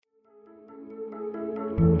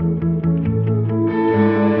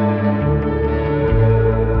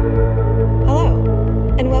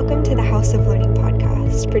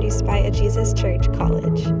at Jesus Church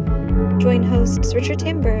College. Join hosts Richard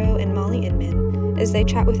Tamburo and Molly Inman as they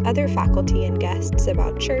chat with other faculty and guests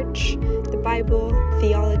about church, the Bible,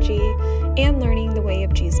 theology, and learning the way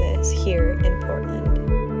of Jesus here in Portland.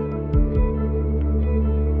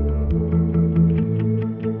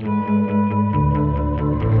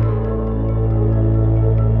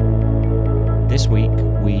 This week,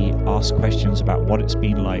 we ask questions about what it's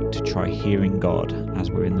been like to try hearing God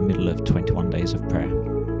as we're in the middle of 21 days of prayer.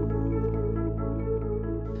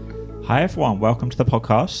 Hi everyone, welcome to the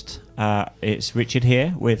podcast. It's Richard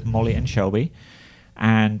here with Molly and Shelby,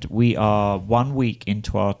 and we are 1 week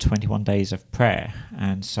into our 21 days of prayer,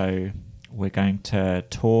 and so we're going to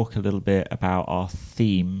talk a little bit about our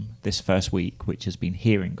theme this first week, which has been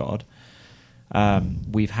hearing God.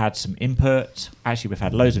 We've had some input. Actually, we've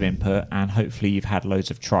had loads of input, and hopefully you've had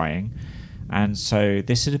loads of trying. And so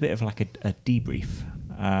this is a bit of like a debrief.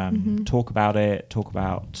 Talk about it, talk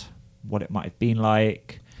about what it might have been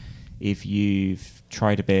like. If you've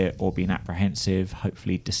tried a bit or been apprehensive,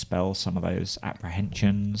 hopefully dispel some of those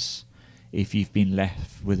apprehensions. If you've been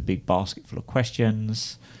left with a big basket full of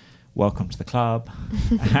questions, welcome to the club.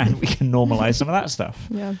 And we can normalize some of that stuff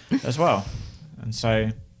as well. And So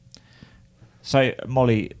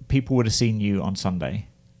Molly, people would have seen you on Sunday,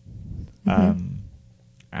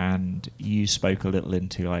 and you spoke a little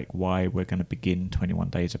into like why we're going to begin 21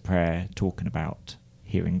 days of prayer talking about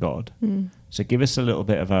hearing God. So give us a little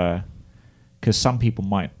bit of because some people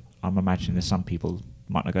I'm imagining there's some people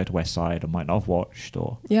might not go to Westside or might not have watched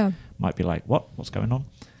or might be like, what's going on?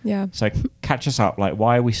 Yeah. So catch us up. Like,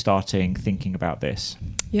 why are we starting thinking about this?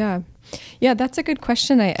 Yeah, that's a good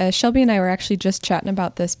question. Shelby and I were actually just chatting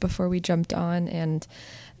about this before we jumped on, and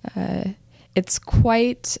it's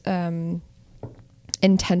quite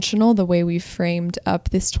intentional the way we framed up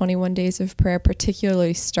this 21 days of prayer,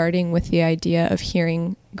 particularly starting with the idea of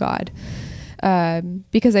hearing God.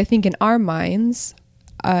 Because I think in our minds,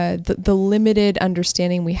 the limited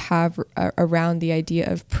understanding we have around the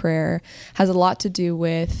idea of prayer has a lot to do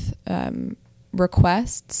with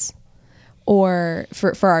requests or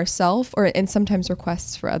for ourselves, and sometimes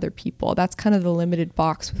requests for other people. That's kind of the limited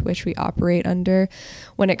box with which we operate under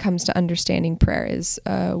when it comes to understanding prayer is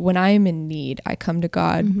when I am in need, I come to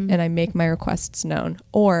God and I make my requests known.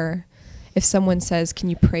 Or if someone says, can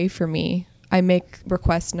you pray for me? I make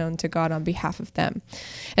requests known to God on behalf of them.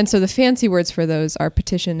 And so the fancy words for those are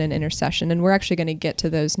petition and intercession, and we're actually going to get to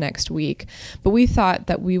those next week. But we thought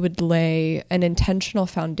that we would lay an intentional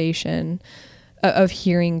foundation of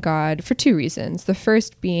hearing God for two reasons. The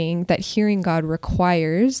first being that hearing God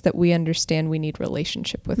requires that we understand we need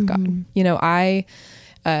relationship with God. You know,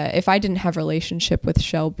 if I didn't have relationship with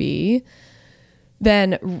Shelby,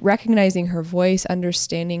 then recognizing her voice,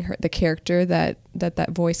 understanding the character that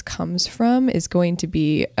voice comes from is going to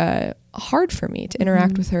be hard for me to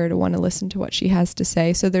interact with her, to want to listen to what she has to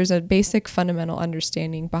say. So there's a basic fundamental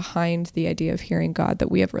understanding behind the idea of hearing God, that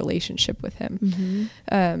we have relationship with him.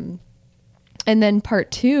 And then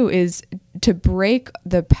part two is to break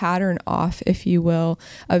the pattern off, if you will,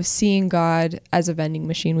 of seeing God as a vending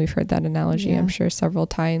machine. We've heard that analogy, I'm sure, several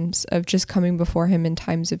times, of just coming before him in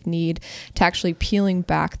times of need, to actually peeling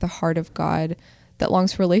back the heart of God that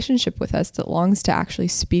longs for relationship with us, that longs to actually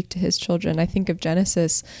speak to his children. I think of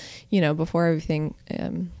Genesis, before everything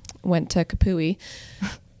went to kapooey.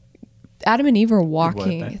 Adam and Eve were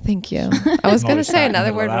walking. Thank you. I was going to say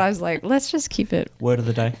another word, but I was like, let's just keep it. Word of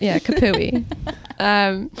the day. Yeah, kapooey.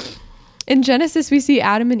 In Genesis, we see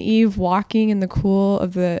Adam and Eve walking in the cool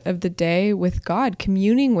of the day with God,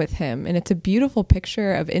 communing with him. And it's a beautiful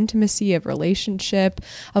picture of intimacy, of relationship,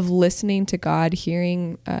 of listening to God,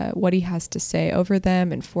 hearing what he has to say over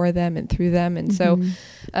them and for them and through them. And so,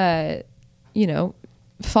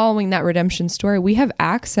 following that redemption story, we have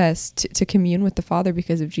access to commune with the Father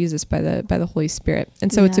because of Jesus by the Holy Spirit.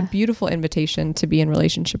 And so it's a beautiful invitation to be in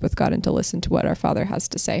relationship with God and to listen to what our Father has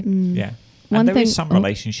to say. Yeah. And there is some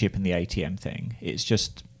relationship in the ATM thing. It's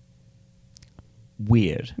just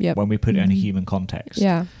weird when we put it in a human context.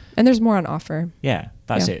 Yeah. And there's more on offer. Yeah,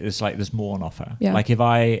 that's it. It's like there's more on offer. Yeah. Like if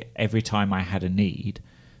every time I had a need,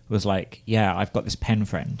 was like, I've got this pen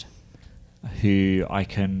friend who I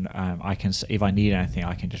can if I need anything,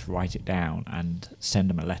 I can just write it down and send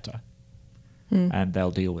them a letter, and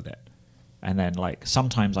they'll deal with it. And then like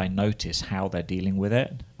sometimes I notice how they're dealing with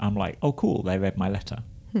it. I'm like, oh cool, they read my letter.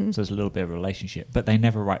 So there's a little bit of a relationship, but they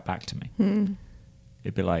never write back to me.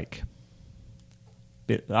 It'd be like,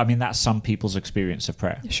 that's some people's experience of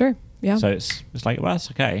prayer. Sure, yeah. So it's like, well, that's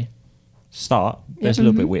okay. Start. There's a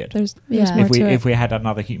little bit weird. There's more if we had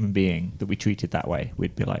another human being that we treated that way,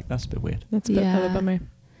 we'd be like, that's a bit weird. That's a bit of a bummer.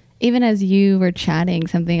 even as you were chatting,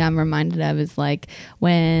 something I'm reminded of is like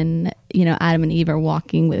when, Adam and Eve are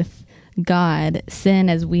walking with God, sin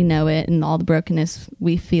as we know it and all the brokenness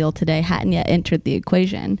we feel today hadn't yet entered the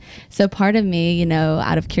equation. So part of me,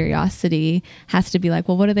 out of curiosity has to be like,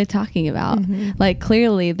 well, what are they talking about? Mm-hmm. Like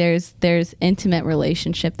clearly there's intimate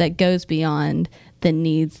relationship that goes beyond the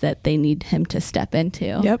needs that they need him to step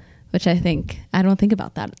into. Yep. Which I don't think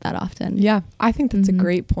about that often. Yeah, I think that's a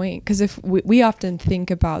great point. Because if we often think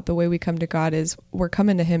about the way we come to God is we're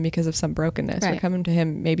coming to him because of some brokenness. Right. We're coming to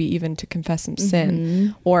him maybe even to confess some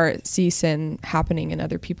sin or see sin happening in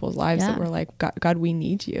other people's lives that we're like, God, we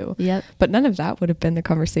need you. Yep. But none of that would have been the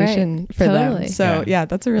conversation for them. So yeah,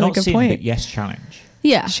 that's a really good point. But yes challenge.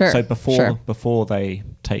 Yeah, sure. So before they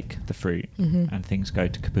take the fruit and things go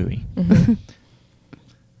to kabooey.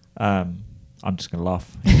 I'm just going to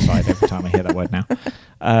laugh inside every time I hear that word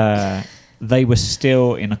now. They were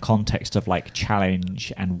still in a context of like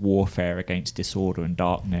challenge and warfare against disorder and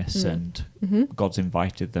darkness, and God's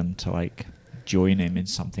invited them to like join him in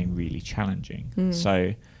something really challenging.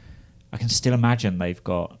 So I can still imagine they've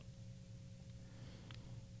got...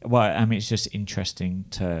 Well, I mean, it's just interesting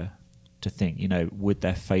to think, would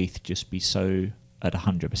their faith just be so at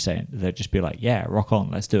 100%? They'd just be like, yeah, rock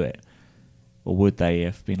on, let's do it. Or would they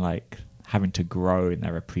have been like... having to grow in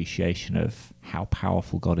their appreciation of how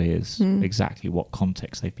powerful God is, exactly what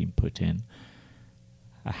context they've been put in,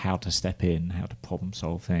 how to step in, how to problem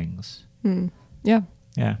solve things. Yeah.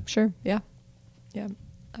 Yeah. Sure. Yeah. Yeah,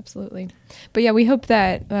 absolutely. But yeah, we hope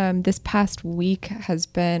that this past week has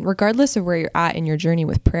been, regardless of where you're at in your journey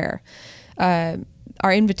with prayer,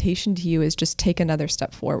 our invitation to you is just take another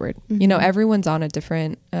step forward. Everyone's on a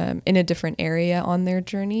different, in a different area on their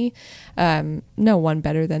journey. No one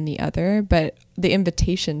better than the other, but the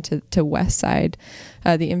invitation to Westside,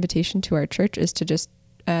 the invitation to our church is to just,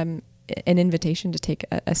 an invitation to take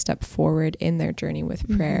a step forward in their journey with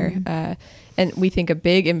prayer. And we think a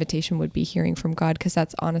big invitation would be hearing from God, because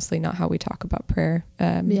that's honestly not how we talk about prayer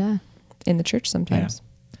in the church sometimes.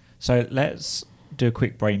 Yeah. So let's do a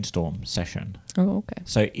quick brainstorm session. Oh, okay.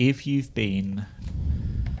 So if you've been,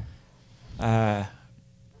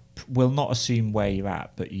 we'll not assume where you're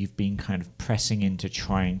at, but you've been kind of pressing into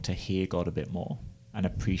trying to hear God a bit more and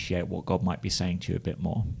appreciate what God might be saying to you a bit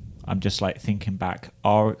more. I'm just like thinking back,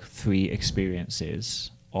 our 3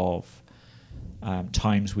 experiences of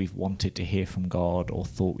times we've wanted to hear from God or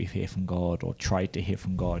thought we've heard from God or tried to hear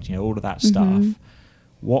from God, all of that stuff.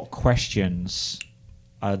 What questions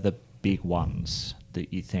are the big ones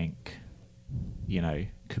that you think,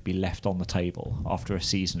 could be left on the table after a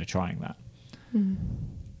season of trying that?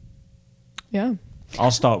 Yeah. I'll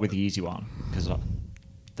start with the easy one, because if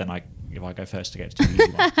I go first, I get to the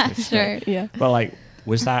easy one. Sure. Yeah. But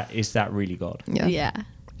is that really God? Yeah.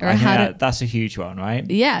 Or that's a huge one, right?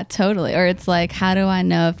 Yeah, totally. Or it's like, how do I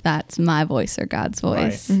know if that's my voice or God's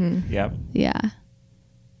voice? Right. Yep. Yeah.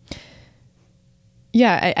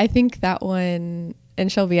 Yeah, I think that one. And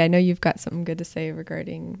Shelby, I know you've got something good to say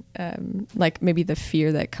regarding maybe the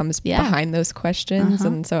fear that comes behind those questions.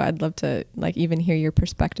 And so I'd love to even hear your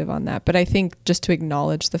perspective on that. But I think just to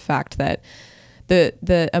acknowledge the fact that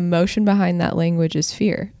the emotion behind that language is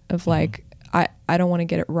fear of I don't want to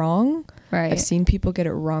get it wrong. Right. I've seen people get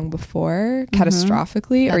it wrong before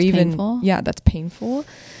catastrophically, that's or even painful. Yeah, that's painful.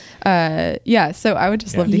 So I would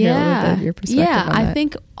just love to hear a little bit of your perspective on that. I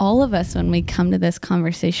think all of us, when we come to this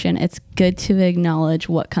conversation, it's good to acknowledge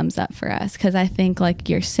what comes up for us. Because I think, like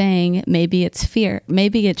you're saying, maybe it's fear,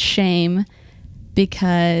 maybe it's shame,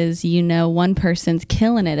 because one person's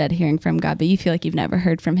killing it at hearing from God, but you feel like you've never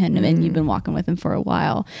heard from him and you've been walking with him for a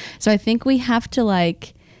while. So I think we have to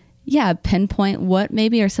pinpoint what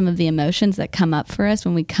maybe are some of the emotions that come up for us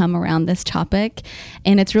when we come around this topic.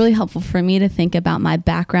 And it's really helpful for me to think about my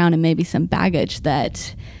background and maybe some baggage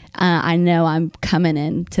that I know I'm coming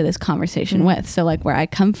into this conversation with. So where I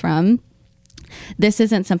come from, this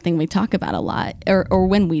isn't something we talk about a lot, or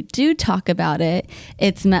when we do talk about it,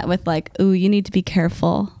 it's met with ooh, you need to be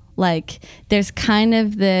careful. There's kind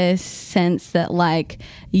of this sense that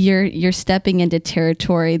you're stepping into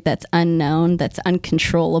territory that's unknown, that's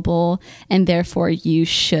uncontrollable, and therefore you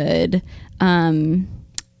should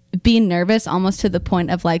be nervous, almost to the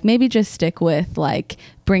point of maybe just stick with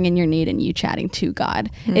bringing your need and you chatting to God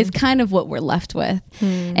is kind of what we're left with.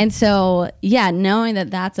 And so, knowing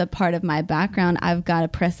that that's a part of my background, I've got to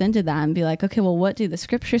press into that and be okay, well, what do the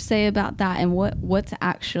scriptures say about that? And what's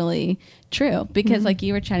actually true? Because like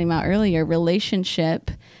you were chatting about earlier,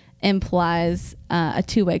 relationship implies a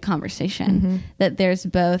two-way conversation, that there's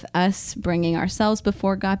both us bringing ourselves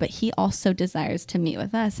before God, but he also desires to meet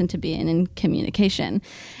with us and to be in communication.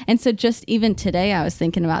 And so just even today, I was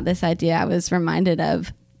thinking about this idea. I was reminded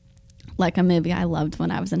of like a movie I loved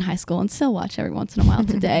when I was in high school and still watch every once in a while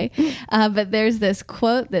today. But there's this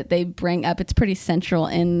quote that they bring up. It's pretty central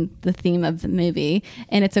in the theme of the movie.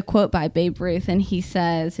 And it's a quote by Babe Ruth. And he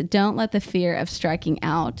says, "Don't let the fear of striking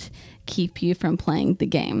out keep you from playing the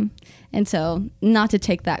game." And so not to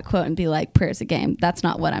take that quote and be like, prayer's a game. That's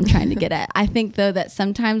not what I'm trying to get at. I think, though, that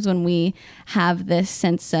sometimes when we have this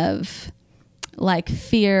sense of like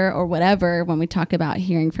fear or whatever, when we talk about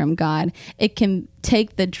hearing from God, it can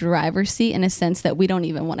take the driver's seat in a sense that we don't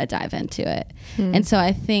even want to dive into it. And so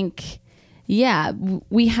I think, yeah,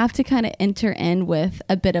 we have to kind of enter in with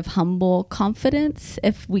a bit of humble confidence,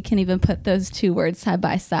 if we can even put those two words side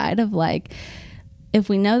by side, of like, if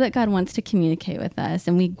we know that God wants to communicate with us,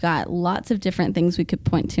 and we've got lots of different things we could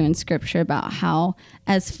point to in scripture about how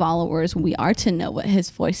as followers we are to know what his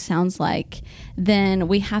voice sounds like, then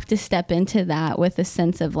we have to step into that with a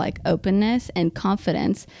sense of like openness and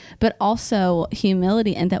confidence, but also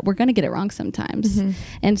humility, and that we're going to get it wrong sometimes.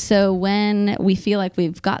 And so when we feel like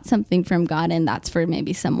we've got something from God and that's for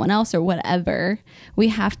maybe someone else or whatever, we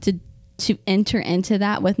have to enter into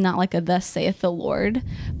that with not like a "thus saith the Lord,"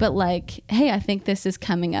 but like, hey, I think this is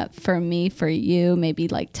coming up for me, for you, maybe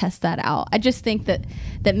like test that out. I just think that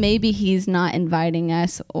maybe he's not inviting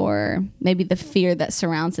us, or maybe the fear that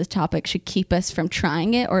surrounds this topic should keep us from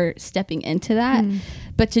trying it or stepping into that,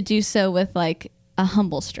 but to do so with like a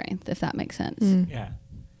humble strength, if that makes sense. Yeah.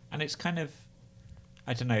 And it's kind of,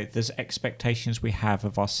 I don't know, there's expectations we have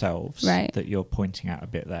of ourselves that you're pointing out a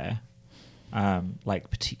bit there. Like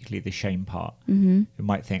particularly the shame part. You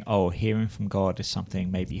might think, oh, hearing from God is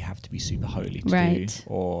something maybe you have to be super holy to do,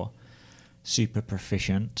 or super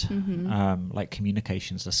proficient. Like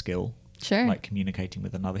communication's a skill. Sure. Like communicating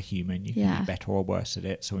with another human, you can be better or worse at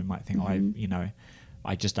it. So we might think,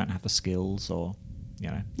 I just don't have the skills, or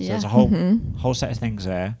so there's a whole set of things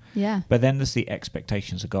there. Yeah. But then there's the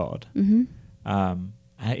expectations of God. And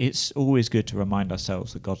it's always good to remind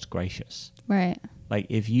ourselves that God's gracious. Right. Like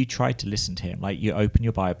if you try to listen to him, like you open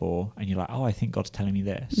your Bible and you're like, oh, I think God's telling me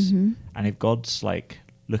this. And if God's like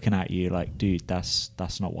looking at you like, dude, that's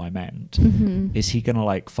not what I meant. Is he going to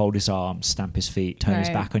like fold his arms, stamp his feet, turn his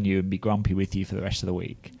back on you and be grumpy with you for the rest of the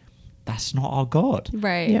week? That's not our God.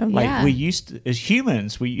 Right. Yeah. Like we used to, as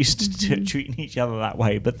humans, we used to treating each other that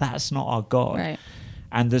way, but that's not our God. Right.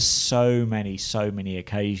 And there's so many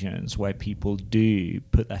occasions where people do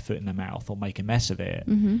put their foot in their mouth or make a mess of it.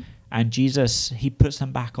 And Jesus, he puts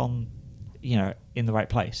them back on, in the right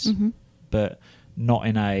place, but not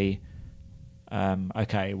in a,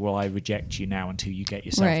 okay, well, I reject you now until you get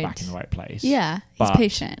yourself back in the right place. Yeah, he's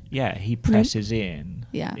patient. Yeah, he presses in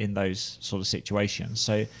those sort of situations.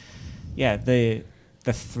 So, yeah, the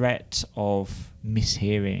threat of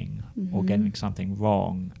mishearing or getting something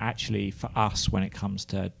wrong, actually, for us, when it comes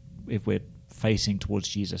to, if we're facing towards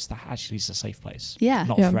Jesus, that actually is a safe place. Yeah.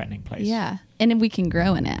 Not a threatening place. Yeah. And then we can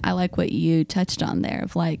grow in it. I like what you touched on there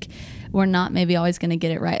of like, we're not maybe always going to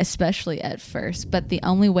get it right, especially at first, but the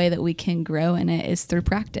only way that we can grow in it is through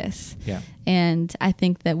practice. Yeah. And I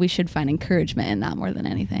think that we should find encouragement in that more than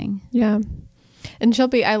anything. Yeah. And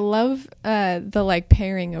Shelby, I love the like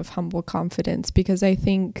pairing of humble confidence, because I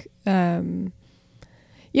think,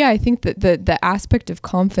 I think that the aspect of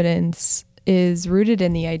confidence is rooted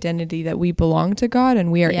in the identity that we belong to God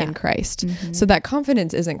and we are in Christ. So that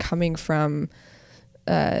confidence isn't coming from,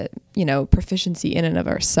 proficiency in and of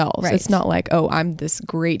ourselves. Right. It's not like, oh, I'm this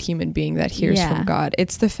great human being that hears from God.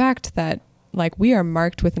 It's the fact that like we are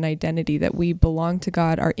marked with an identity that we belong to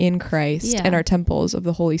God, are in Christ, and are temples of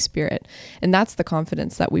the Holy Spirit. And that's the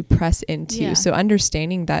confidence that we press into. Yeah. So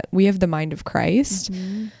understanding that we have the mind of Christ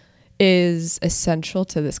is essential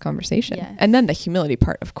to this conversation. Yes. And then the humility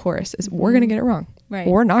part, of course, is we're going to get it wrong. Right.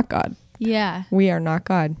 We're not God. Yeah. We are not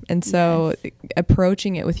God. And so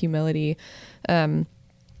approaching it with humility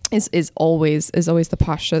is always the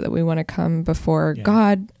posture that we want to come before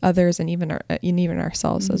God, others, and even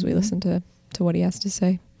ourselves as we listen to what he has to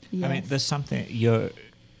say. Yes. I mean, there's something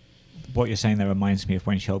what you're saying there reminds me of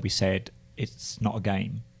when Shelby said it's not a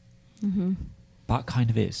game. But kind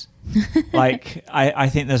of is. Like, I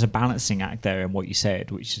think there's a balancing act there in what you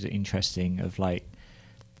said, which is interesting, of like,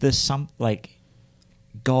 there's some, like,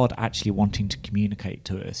 God actually wanting to communicate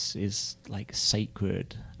to us is like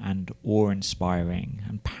sacred and awe-inspiring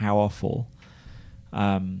and powerful.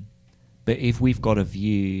 But if we've got a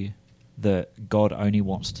view that God only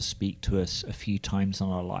wants to speak to us a few times in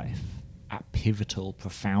our life at pivotal,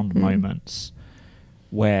 profound moments,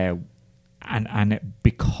 where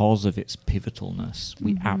because of its pivotalness,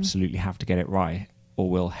 we absolutely have to get it right, or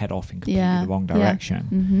we'll head off in completely the wrong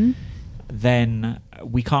direction. Then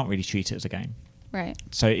we can't really treat it as a game. Right.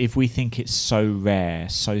 So if we think it's so rare,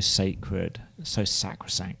 so sacred, so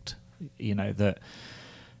sacrosanct, that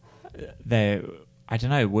I don't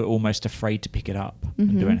know, we're almost afraid to pick it up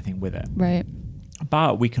and do anything with it. Right.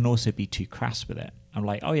 But we can also be too crass with it. I'm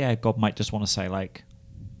like, oh yeah, God might just want to say like,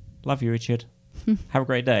 love you, Richard. Have a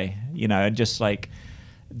great day. And just like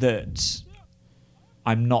that,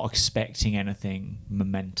 I'm not expecting anything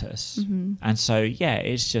momentous. And so, yeah,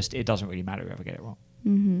 it's just, it doesn't really matter if I get it wrong.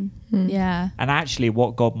 Yeah. And actually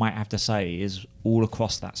what God might have to say is all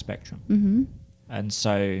across that spectrum. And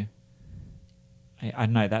so I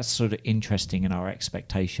don't know, that's sort of interesting in our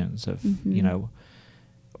expectations of,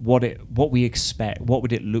 what we expect, what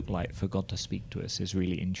would it look like for God to speak to us is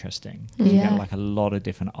really interesting. You get like a lot of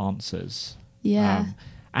different answers. Yeah.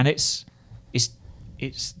 And it's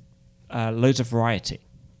loads of variety.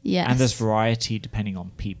 Yes. And there's variety depending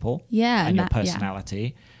on people and your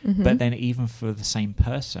personality. But then even for the same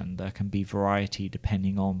person, there can be variety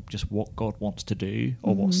depending on just what God wants to do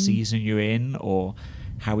or what season you're in or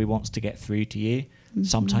how he wants to get through to you.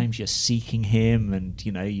 Sometimes you're seeking him and,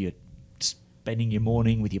 you're spending your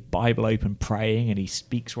morning with your Bible open praying and he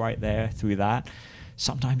speaks right there through that.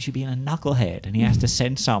 Sometimes you're being a knucklehead and he has to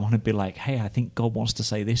send someone and be like, hey, I think God wants to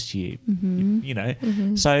say this to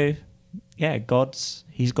you. So yeah,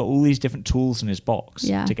 he's got all these different tools in his box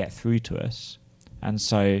to get through to us. And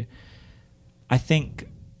so I think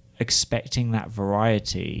expecting that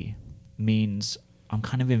variety means I'm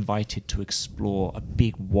kind of invited to explore a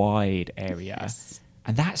big wide area. Yes.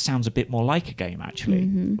 And that sounds a bit more like a game, actually.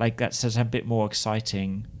 Like that says a bit more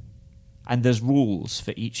exciting. And there's rules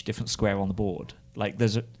for each different square on the board. Like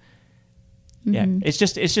there's it's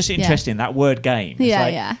just interesting, that word game. It's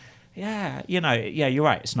you're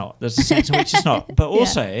right, it's not. There's a sense in which it's not. But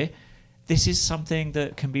also, this is something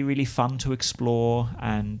that can be really fun to explore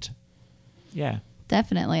and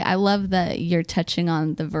Definitely. I love that you're touching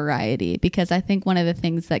on the variety because I think one of the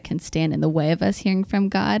things that can stand in the way of us hearing from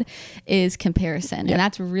God is comparison. And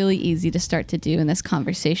that's really easy to start to do in this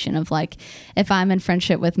conversation of like, if I'm in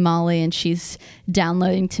friendship with Molly and she's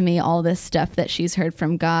downloading to me all this stuff that she's heard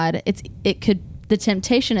from God, the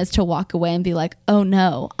temptation is to walk away and be like, oh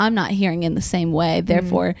no, I'm not hearing in the same way.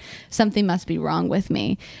 Therefore, something must be wrong with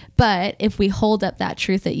me. But if we hold up that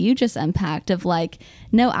truth that you just unpacked of like,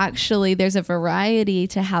 no, actually there's a variety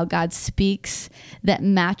to how God speaks that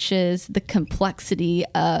matches the complexity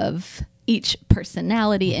of each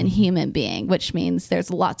personality and human being, which means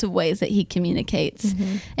there's lots of ways that he communicates.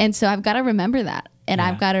 And so I've got to remember that. And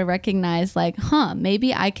I've got to recognize like,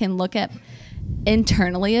 maybe I can look at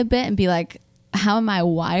internally a bit and be like, how am I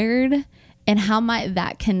wired and how might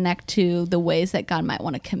that connect to the ways that God might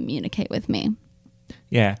want to communicate with me?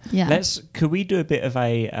 Yeah. Could we do a bit of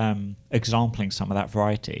a exampling some of that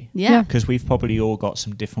variety? Yeah. Because we've probably all got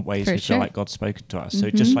some different ways we feel like God's spoken to us. So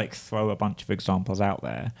just like throw a bunch of examples out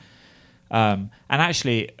there. And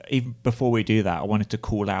actually, even before we do that, I wanted to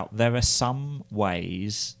call out, there are some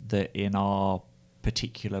ways that in our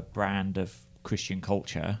particular brand of Christian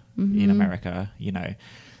culture in America,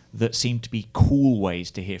 that seem to be cool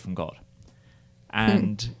ways to hear from God.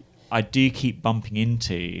 And I do keep bumping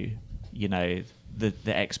into, the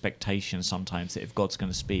expectation sometimes that if God's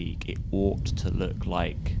going to speak, it ought to look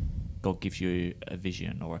like God gives you a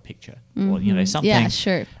vision or a picture or, something. Yeah,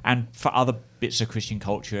 sure. And for other bits of Christian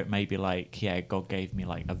culture, it may be like, God gave me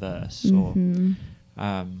like a verse or,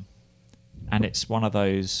 and it's one of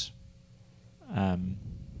those,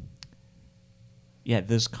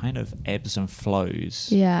 there's kind of ebbs and flows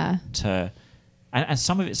to, and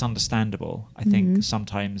some of it's understandable. I think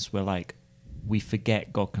sometimes we're like, we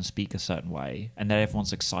forget God can speak a certain way and then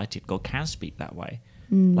everyone's excited God can speak that way.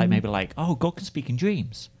 Like maybe like, oh, God can speak in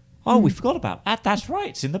dreams. Oh, we forgot about that. That's right.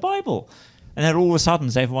 It's in the Bible. And then all of a sudden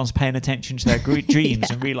everyone's paying attention to their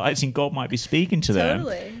dreams and realizing God might be speaking to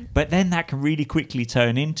them. But then that can really quickly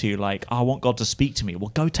turn into like, I want God to speak to me.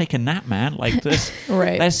 Well, go take a nap, man. Like this,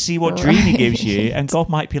 let's see what dream he gives you. And God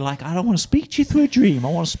might be like, I don't want to speak to you through a dream.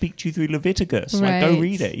 I want to speak to you through Leviticus. Like, go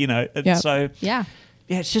read it, And so,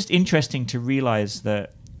 it's just interesting to realize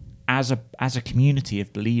that as a community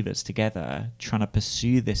of believers together, trying to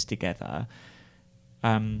pursue this together,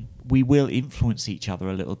 we will influence each other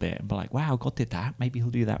a little bit and be like, wow, God did that. Maybe he'll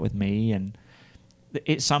do that with me. And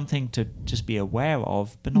it's something to just be aware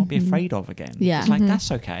of, but not be afraid of again. Yeah. It's like,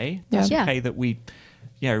 that's okay. That's okay that we,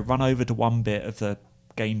 run over to one bit of the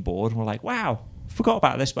game board and we're like, wow, forgot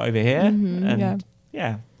about this bit over here. And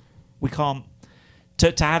we can't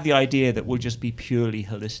to have the idea that we'll just be purely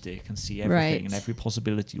holistic and see everything Right. and every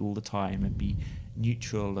possibility all the time and be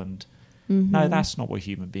neutral and Mhm. no, that's not what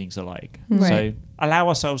human beings are like. Right. So allow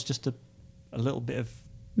ourselves just a little bit of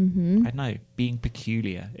Mhm. I don't know, being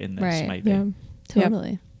peculiar in this Right. maybe. Yeah.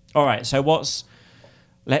 Totally. All right, so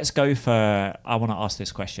let's go for, I want to ask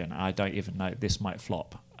this question. I don't even know, this might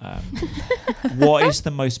flop. What is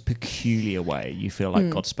the most peculiar way you feel like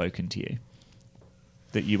God's spoken to you?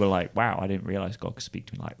 That you were like, wow, I didn't realize God could speak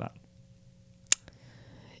to me like that.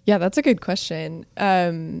 Yeah, that's a good question.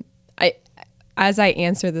 As I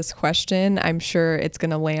answer this question, I'm sure it's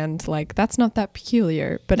going to land like, that's not that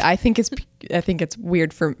peculiar, but I think it's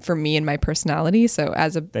weird for me and my personality. So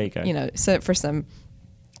There you go. So for some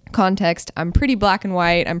context, I'm pretty black and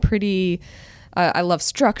white. I'm pretty, I love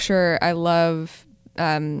structure. I love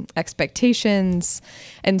expectations.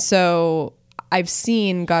 And so I've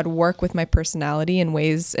seen God work with my personality in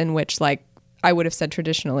ways in which, like I would have said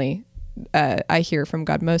traditionally, I hear from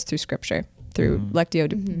God most through scripture, through Lectio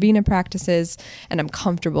Divina practices, and I'm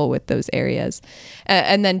comfortable with those areas.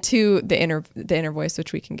 And then two, the inner voice,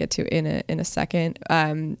 which we can get to in a second.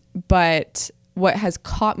 But what has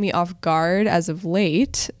caught me off guard as of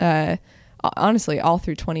late, honestly, all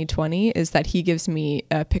through 2020, is that he gives me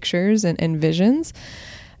pictures and visions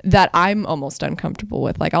that I'm almost uncomfortable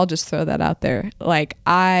with. Like, I'll just throw that out there. Like,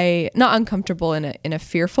 not uncomfortable in a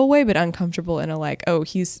fearful way, but uncomfortable in a like, oh,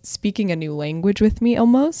 he's speaking a new language with me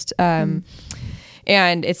almost.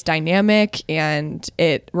 And it's dynamic and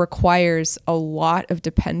it requires a lot of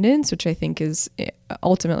dependence, which I think is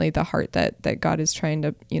ultimately the heart that God is trying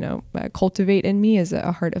to, cultivate in me, is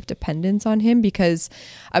a heart of dependence on him, because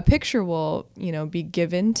a picture will, be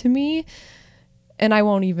given to me and I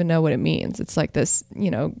won't even know what it means. It's like this,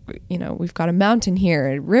 we've got a mountain here,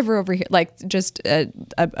 a river over here, like just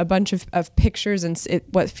a bunch of pictures and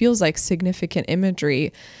what feels like significant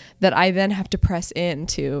imagery that I then have to press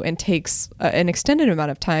into, and takes an extended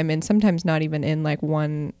amount of time, and sometimes not even in like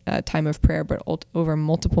one time of prayer, but over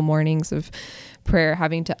multiple mornings of prayer,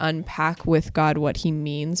 having to unpack with God what he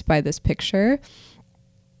means by this picture.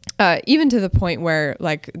 Even to the point where,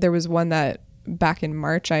 like, there was one that back in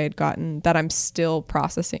March I had gotten that I'm still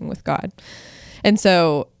processing with God. And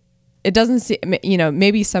so it doesn't seem,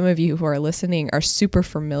 maybe some of you who are listening are super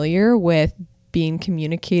familiar with being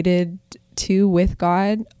communicated to with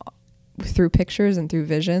God through pictures and through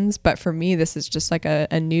visions. But for me, this is just like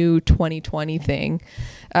a new 2020 thing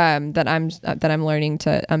that I'm learning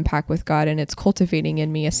to unpack with God. And it's cultivating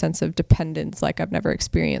in me a sense of dependence like I've never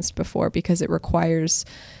experienced before, because it requires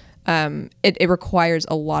it requires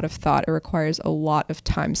a lot of thought. It requires a lot of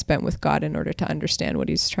time spent with God in order to understand what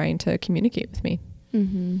he's trying to communicate with me.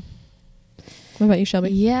 Mm-hmm. What about you,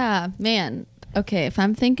 Shelby? Yeah, man. Okay, if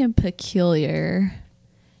I'm thinking peculiar,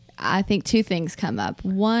 I think two things come up.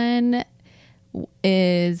 One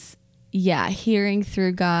is, hearing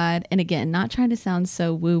through God. And again, not trying to sound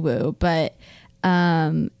so woo-woo, but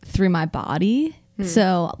through my body.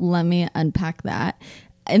 So let me unpack that.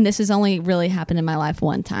 And this has only really happened in my life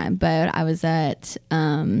one time, but I was at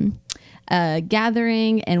a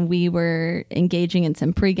gathering and we were engaging in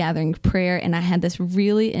some pre-gathering prayer, and I had this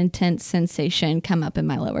really intense sensation come up in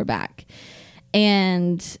my lower back.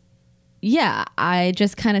 And I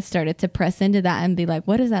just kind of started to press into that and be like,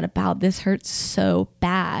 what is that about? This hurts so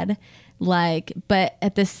bad. Like, but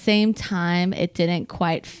at the same time, it didn't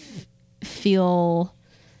quite feel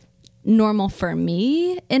normal for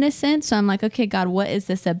me in a sense. So I'm like, okay, God, what is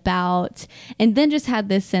this about? And then just had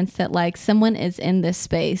this sense that like someone is in this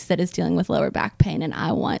space that is dealing with lower back pain, and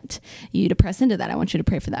I want you to press into that. I want you to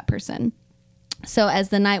pray for that person. So as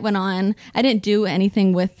the night went on, I didn't do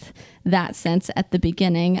anything with that sense at the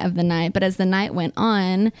beginning of the night, but as the night went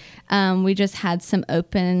on, we just had some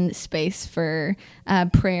open space for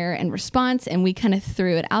prayer and response, and we kind of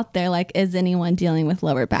threw it out there like, is anyone dealing with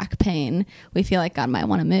lower back pain? We feel like God might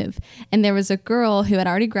want to move. And there was a girl who had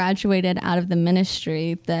already graduated out of the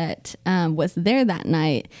ministry that was there that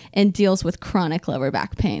night and deals with chronic lower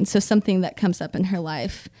back pain, so something that comes up in her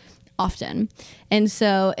life often. And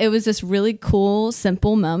so it was this really cool,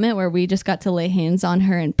 simple moment where we just got to lay hands on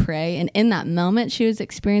her and pray. And in that moment, she was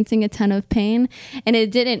experiencing a ton of pain, and it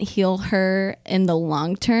didn't heal her in the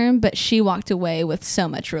long term, but she walked away with so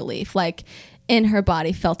much relief. Like, in her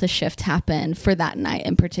body felt a shift happen for that night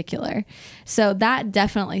in particular. So that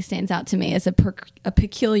definitely stands out to me as a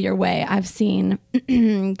peculiar way I've seen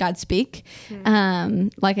God speak.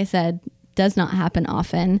 Like I said, does not happen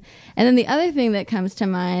often. And then the other thing that comes to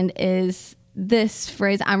mind is this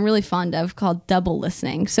phrase I'm really fond of called double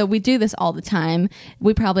listening. So we do this all the time.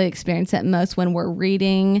 We probably experience it most when we're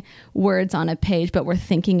reading words on a page, but we're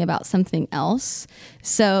thinking about something else.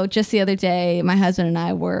 So just the other day, my husband and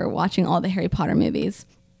I were watching all the Harry Potter movies.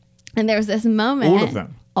 And there was this moment. All of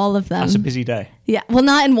them? All of them. That's a busy day. Yeah. Well,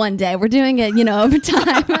 not in one day. We're doing it, over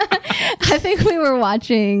time. I think we were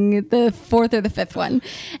watching the 4th or the 5th one.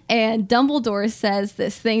 And Dumbledore says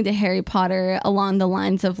this thing to Harry Potter along the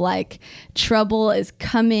lines of like, trouble is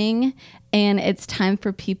coming and it's time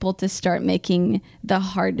for people to start making the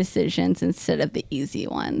hard decisions instead of the easy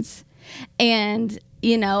ones. And,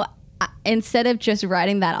 instead of just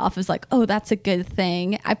writing that off as like, oh, that's a good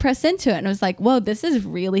thing, I pressed into it and was like, whoa, this is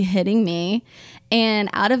really hitting me. And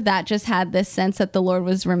out of that, just had this sense that the Lord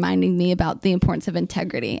was reminding me about the importance of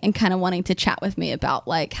integrity and kind of wanting to chat with me about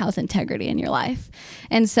like, how's integrity in your life?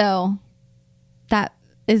 And so that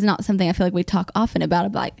is not something I feel like we talk often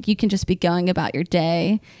about like, you can just be going about your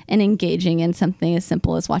day and engaging in something as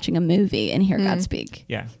simple as watching a movie and hear God speak.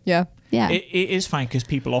 Yeah. Yeah. Yeah. It is fine because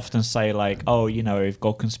people often say like, oh, if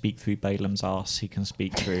God can speak through Balaam's ass, he can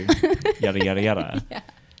speak through yada, yada, yada. Yeah.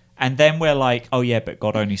 And then we're like, oh yeah, but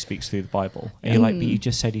God only speaks through the Bible. And you're like, but you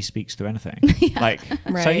just said he speaks through anything. Like,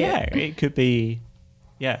 Right. So yeah, it could be,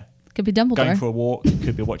 Could be Dumbledore. going for a walk,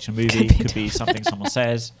 could be watching a movie, could be something someone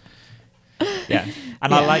says. Yeah.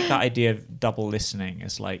 And I like that idea of double listening.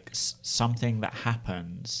 It's like something that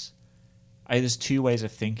happens. There's two ways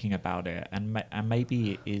of thinking about it, and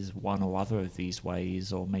maybe it is one or other of these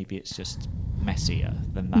ways, or maybe it's just messier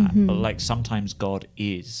than that. But like sometimes God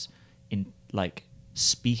is in like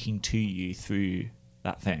speaking to you through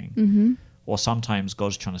that thing, or sometimes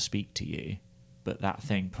God's trying to speak to you, but that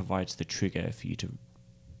thing provides the trigger for you to,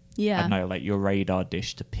 I don't know, like your radar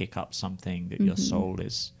dish to pick up something that your soul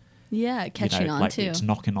is, catching on like to. it's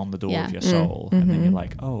knocking on the door of your soul, and then you're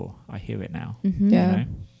like, oh, I hear it now. Yeah.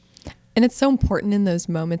 And it's so important in those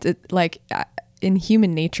moments. It like in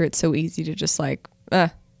human nature, it's so easy to just like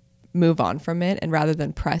move on from it, and rather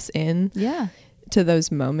than press in to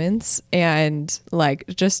those moments and like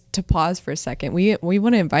just to pause for a second. We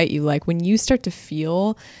want to invite you, like when you start to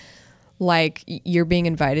feel like you're being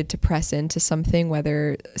invited to press into something,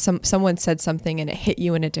 whether someone said something and it hit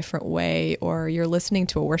you in a different way, or you're listening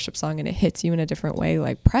to a worship song and it hits you in a different way,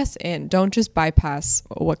 like press in. Don't just bypass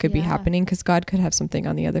what could be happening, because God could have something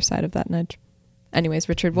on the other side of that nudge. Anyways,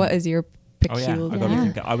 Richard, what is your peculiar? Oh yeah, I got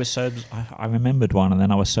to think. I remembered one, and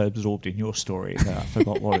then I was so absorbed in your story that I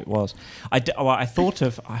forgot what it was.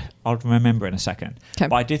 I'll remember in a second. Okay.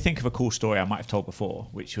 But I did think of a cool story I might have told before,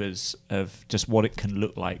 which was of just what it can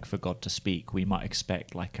look like for God to speak. We might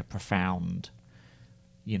expect like a profound,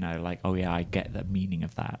 like, oh yeah, I get the meaning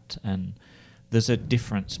of that. And there's a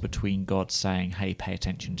difference between God saying, hey, pay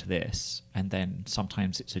attention to this, and then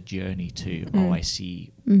sometimes it's a journey to, oh, I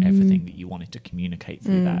see everything that you wanted to communicate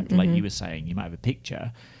through that. Like you were saying, you might have a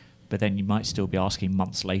picture, but then you might still be asking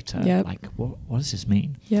months later, like, what does this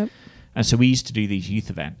mean? Yep. And so we used to do these youth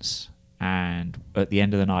events, and at the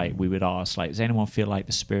end of the night, we would ask, like, does anyone feel like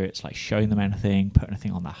the Spirit's like showing them anything, put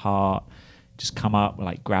anything on their heart? Just come up,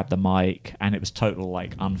 like grab the mic, and it was total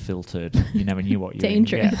like unfiltered. You never knew what you were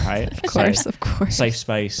Dangerous. gonna get, right? Of course. Safe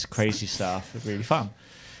space, crazy stuff, really fun.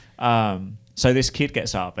 So this kid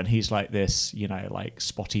gets up and he's like this, like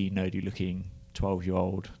spotty, nerdy looking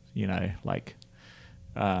 12-year-old, like,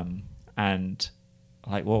 and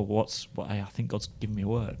like, well, what? I think God's given me a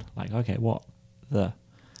word. Like, okay, what? And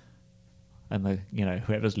the,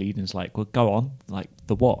 whoever's leading is like, well, go on, like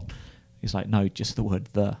the what? He's like, no, just the word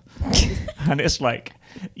the. And it's like,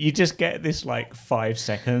 you just get this like 5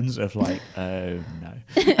 seconds of like, oh no.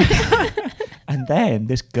 And then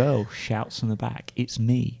this girl shouts in the back, it's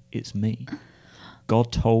me.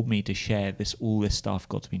 God told me to share all this stuff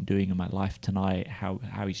God's been doing in my life tonight, how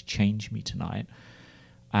he's changed me tonight.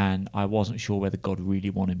 And I wasn't sure whether God really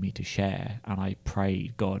wanted me to share. And I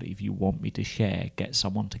prayed, God, if you want me to share, get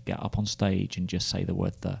someone to get up on stage and just say the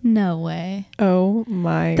word the. No way. Oh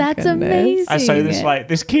my That's goodness. amazing. And so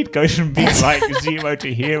this kid goes from being like zero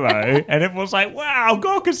to hero, and everyone's like, wow,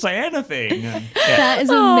 God can say anything. And, That is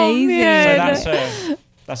Oh, amazing. man. so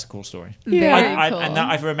that's a cool story. Very And cool.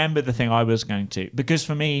 I've remembered the thing I was going to, because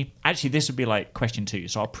for me, actually, this would be like question 2.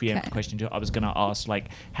 So I'll preempt Okay. question 2. I was going to ask,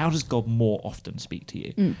 like, how does God more often speak to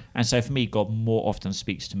you? And so for me, God more often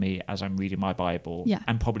speaks to me as I'm reading my Bible. Yeah.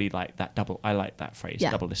 And probably like that I like that phrase,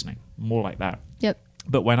 Yeah. double listening, more like that. Yep.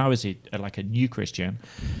 But when I was a new Christian,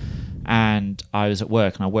 and I was at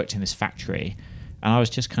work, and I worked in this factory, and I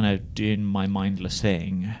was just kind of doing my mindless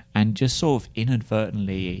thing, and just sort of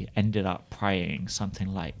inadvertently ended up praying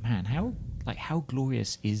something like, man, how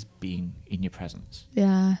glorious is being in your presence?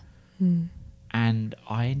 Yeah. And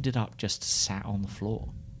I ended up just sat on the floor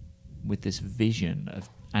with this vision of,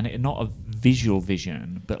 and not a visual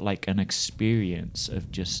vision, but like an experience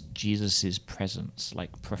of just Jesus's presence,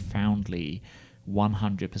 like profoundly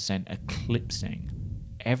 100% eclipsing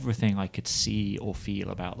everything I could see or feel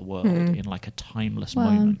about the world in like a timeless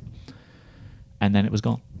moment. And then it was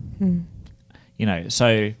gone. You know,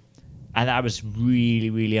 so, and that was really,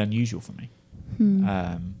 really unusual for me,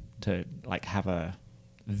 to like have a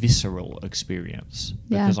visceral experience,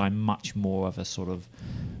 because I'm much more of a sort of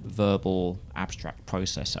verbal abstract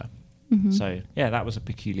processor. So yeah, that was a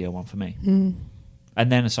peculiar one for me.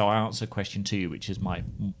 And then so I answered question 2, which is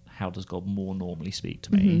how does God more normally speak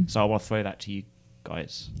to me? So I'll throw that to you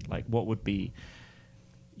guys. Like, what would be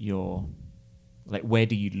your, like, where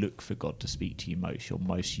do you look for God to speak to you most? You're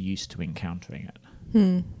most used to encountering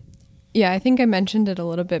it. Yeah, I think I mentioned it a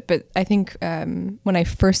little bit, but I think when I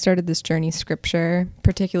first started this journey, Scripture,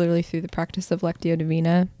 particularly through the practice of Lectio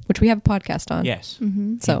Divina, which we have a podcast on. Yes.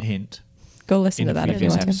 So hint. Go listen in to a that if you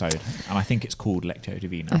previous want episode, and I think it's called Lectio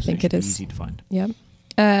Divina. I think it is easy to find. Yep.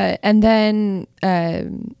 And then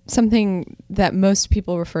something that most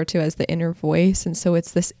people refer to as the inner voice, and so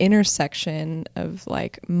it's this intersection of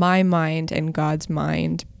like my mind and God's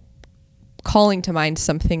mind, calling to mind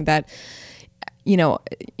something that, you know,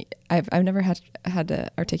 I've never had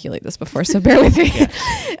to articulate this before, so bear with me.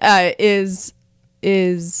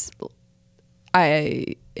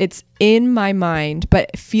 It's in my mind, but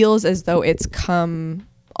it feels as though it's come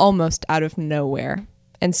almost out of nowhere.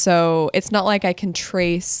 And so it's not like I can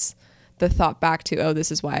trace the thought back to, oh, this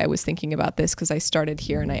is why I was thinking about this, because I started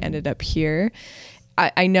here and I ended up here.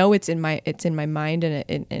 I know it's in my mind, and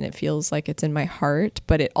it feels like it's in my heart,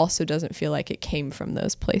 but it also doesn't feel like it came from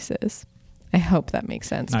those places. I hope that makes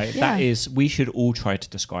sense. No, that is, we should all try to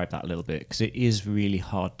describe that a little bit, because it is really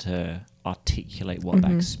hard to articulate what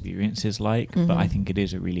that experience is like, but I think it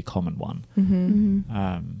is a really common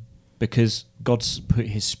one. Because God's put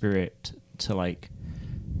his Spirit to like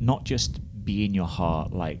not just be in your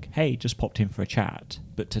heart like, hey, just popped in for a chat,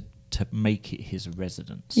 but to make it his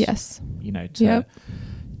residence. Yes. You know,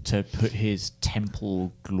 to put his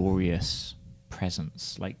temple glorious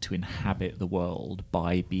presence, like to inhabit the world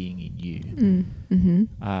by being in you.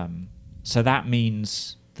 So that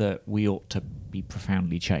means that we ought to be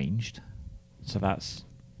profoundly changed. So that's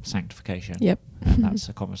sanctification. Yep. And that's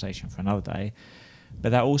a conversation for another day.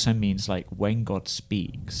 But that also means like when God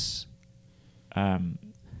speaks,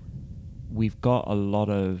 we've got a lot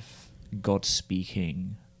of God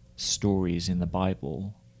speaking stories in the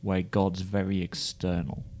Bible where God's very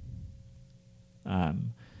external.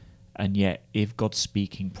 And yet, if God's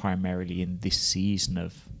speaking primarily in this season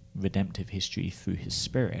of redemptive history through his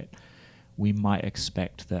Spirit, we might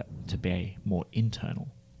expect that to be more internal.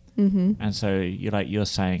 And so you're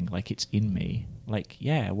saying like it's in me. Like,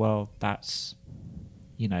 yeah, well, that's,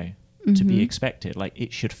 you know, to be expected. Like,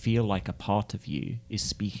 it should feel like a part of you is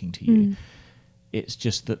speaking to you. It's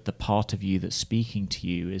just that the part of you that's speaking to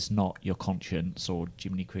you is not your conscience or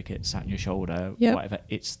Jiminy Cricket sat on your shoulder, whatever.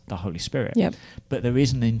 It's the Holy Spirit. But there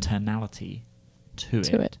is an internality to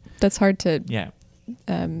it. That's hard to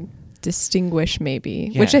distinguish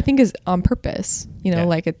maybe, which I think is on purpose. You know,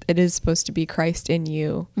 like it is supposed to be Christ in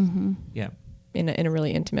you. In a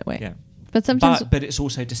really intimate way. Yeah. But sometimes, but it's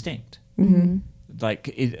also distinct.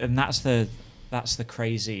 Like, and that's the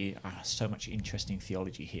crazy, so much interesting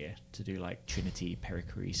theology here to do, like Trinity,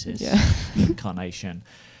 perichoresis, incarnation.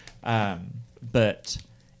 But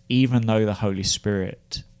even though the Holy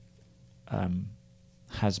Spirit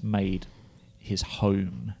has made his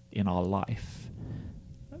home in our life,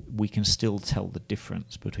 we can still tell the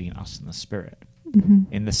difference between us and the Spirit.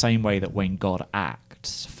 In the same way that when God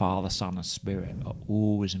acts, Father, Son, and Spirit are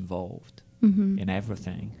always involved in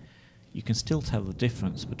everything. You can still tell the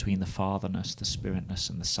difference between the fatherness, the spiritness,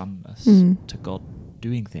 and the sonness to God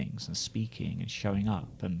doing things and speaking and showing up,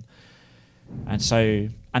 and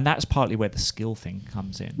that's partly where the skill thing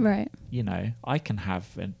comes in. right? You know, I can have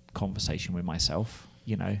a conversation with myself.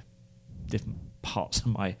 You know, different parts of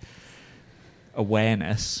my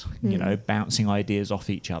awareness. You know, bouncing ideas off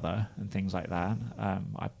each other and things like that.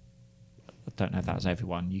 I don't know if that's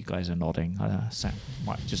everyone. You guys are nodding.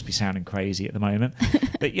 Might just be sounding crazy at the moment.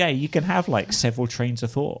 But yeah, you can have like several trains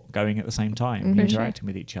of thought going at the same time, interacting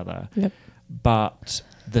with each other. But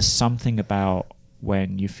there's something about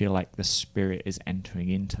when you feel like the Spirit is entering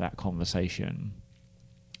into that conversation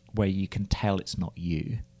where you can tell it's not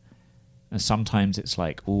you. And sometimes it's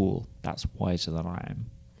like, oh, that's wiser than I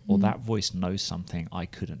am. Or that voice knows something I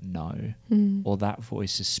couldn't know. Or that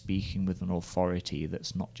voice is speaking with an authority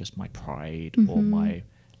that's not just my pride or my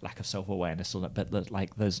lack of self-awareness or that, but that,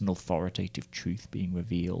 like, there's an authoritative truth being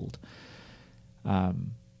revealed.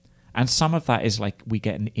 And some of that is like we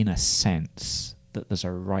get an inner sense that there's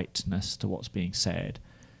a rightness to what's being said.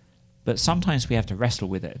 But sometimes we have to wrestle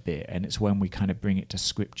with it a bit, and it's when we kind of bring it to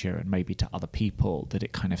scripture and maybe to other people that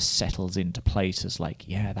it kind of settles into place as like,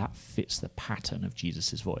 yeah, that fits the pattern of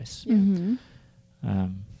Jesus's voice. Mm-hmm.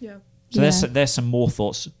 Yeah. So there's some more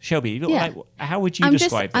thoughts. Shelby, like, how would you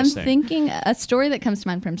describe this thing? I'm thinking a story that comes to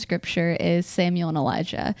mind from scripture is Samuel and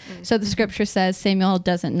Elijah. So the scripture says Samuel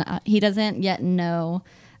doesn't yet know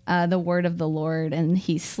the word of the Lord, and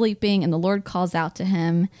he's sleeping, and the Lord calls out to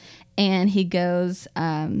him, and he goes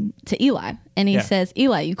to Eli, and he says,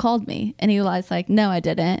 Eli, you called me. And Eli's like, no, I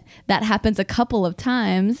didn't. That happens a couple of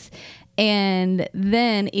times. And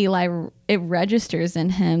then Eli, it registers in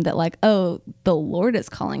him that like, oh, the Lord is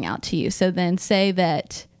calling out to you. So then say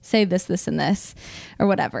this, and this, or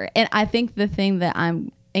whatever. And I think the thing that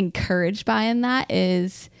I'm encouraged by in that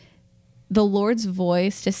is the Lord's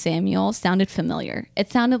voice to Samuel sounded familiar.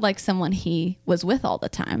 It sounded like someone he was with all the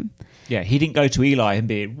time. Yeah, he didn't go to Eli and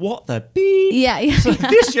be, what the beep? Yeah. So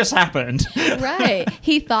this just happened. Right.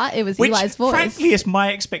 He thought it was Eli's voice. Frankly, is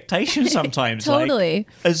my expectation sometimes. Totally.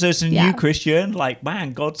 Like, as a new Christian, like,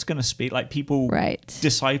 man, God's going to speak. Like, people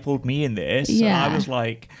discipled me in this. Yeah. And I was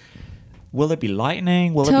like, will there be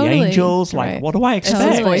lightning? Will there be angels? Like, what do I expect?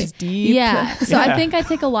 Is his voice deep? Yeah. So I think I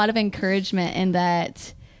take a lot of encouragement in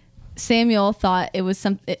that Samuel thought it was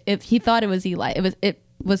he thought it was Eli. It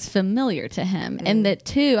was familiar to him. And that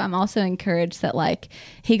too, I'm also encouraged that like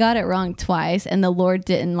he got it wrong twice, and the Lord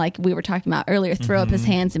didn't, like we were talking about earlier, throw up his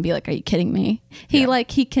hands and be like, are you kidding me?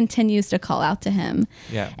 He continues to call out to him.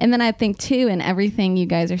 Yeah. And then I think too, in everything you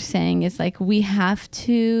guys are saying is like, we have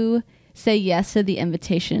to say yes to the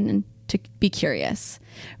invitation to be curious,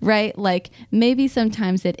 right? Like maybe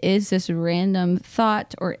sometimes it is this random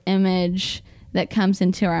thought or image that comes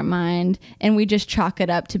into our mind, and we just chalk it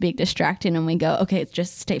up to being distracting, and we go, okay,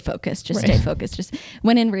 just stay focused, stay focused. Just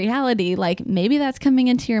when in reality, like maybe that's coming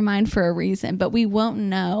into your mind for a reason, but we won't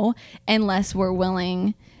know unless we're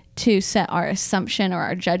willing to set our assumption or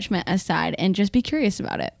our judgment aside and just be curious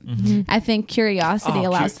about it. Mm-hmm. I think curiosity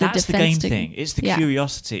allows the defense to... That's the game to... thing. It's the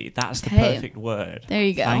curiosity. That's the perfect word. There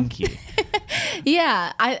you go. Thank you.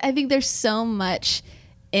 Yeah, I think there's so much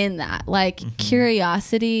in that. Like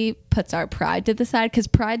curiosity puts our pride to the side, because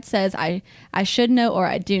pride says I should know or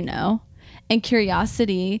I do know. And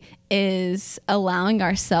curiosity is allowing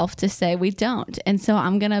ourselves to say we don't. And so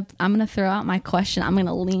I'm gonna throw out my question. I'm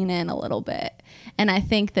gonna lean in a little bit. And I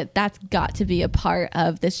think that that's got to be a part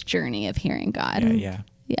of this journey of hearing God. Yeah.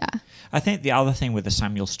 I think the other thing with the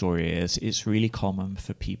Samuel story is it's really common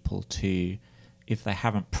for people to, if they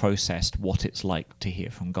haven't processed what it's like to hear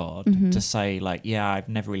from God, to say like, yeah, I've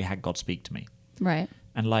never really had God speak to me. Right.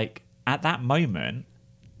 And like at that moment,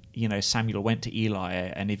 you know, Samuel went to Eli,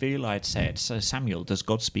 and if Eli had said, so Samuel, does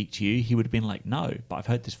God speak to you? He would have been like, no, but I've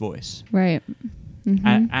heard this voice. Right.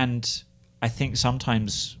 Mm-hmm. And I think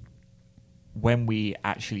sometimes when we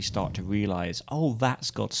actually start to realize, oh,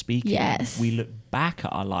 that's God speaking, we look back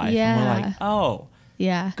at our life and we're like, oh,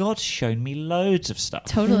 God's shown me loads of stuff.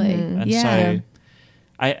 Totally. And so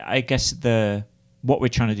I guess what we're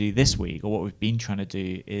trying to do this week, or what we've been trying to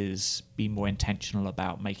do, is be more intentional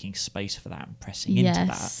about making space for that and pressing into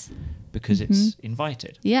that, because it's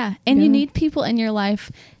invited. Yeah. And you need people in your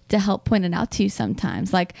life to help point it out to you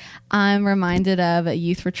sometimes. Like I'm reminded of a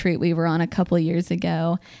youth retreat we were on a couple of years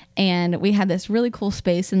ago, and we had this really cool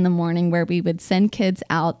space in the morning where we would send kids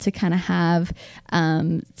out to kind of have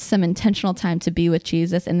some intentional time to be with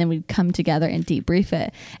Jesus, and then we'd come together and debrief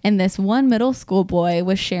it. And this one middle school boy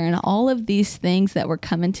was sharing all of these things that were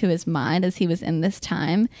coming to his mind as he was in this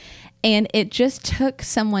time. And it just took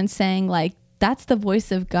someone saying like, that's the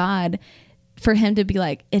voice of God, for him to be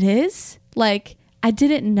like, it is? Like, I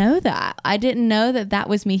didn't know that. I didn't know that that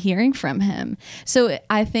was me hearing from him. So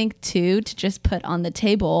I think too, to just put on the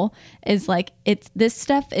table is like, this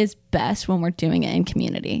stuff is best when we're doing it in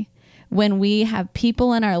community. When we have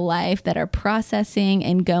people in our life that are processing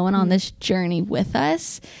and going on this journey with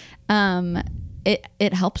us,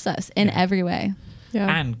 it helps us in every way. Yeah.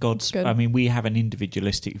 And I mean, we have an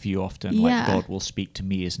individualistic view often, like God will speak to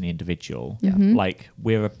me as an individual. Yeah. Like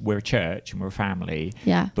we're a church and we're a family,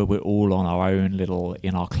 but we're all on our own little,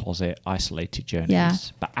 in our closet, isolated journeys. Yeah.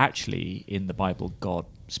 But actually in the Bible, God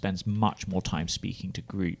spends much more time speaking to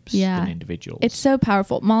groups than individuals. It's so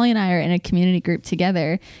powerful. Molly and I are in a community group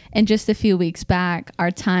together, and just a few weeks back,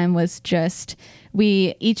 our time was just,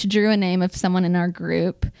 we each drew a name of someone in our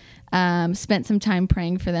group, spent some time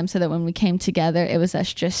praying for them so that when we came together, it was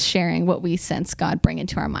us just sharing what we sense God bring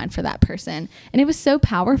into our mind for that person. And it was so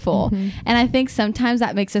powerful. And I think sometimes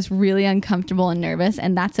that makes us really uncomfortable and nervous,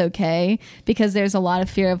 and that's okay, because there's a lot of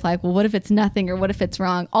fear of like, well, what if it's nothing, or what if it's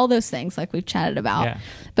wrong? All those things like we've chatted about. Yeah.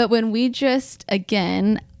 But when we just,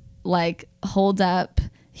 again, like hold up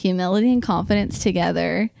humility and confidence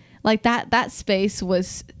together, like that space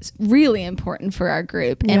was really important for our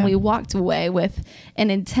group. And we walked away with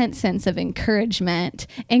an intense sense of encouragement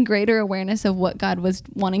and greater awareness of what God was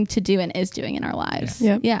wanting to do and is doing in our lives.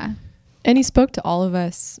 Yeah. And he spoke to all of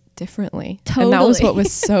us differently. Totally. And that was what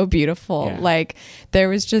was so beautiful. Yeah. Like there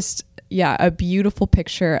was just, a beautiful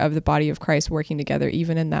picture of the body of Christ working together,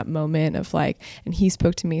 even in that moment of like, and he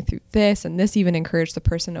spoke to me through this, and this even encouraged the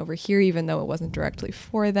person over here, even though it wasn't directly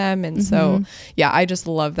for them. And so, I just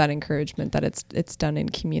love that encouragement that it's done in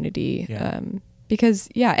community. Because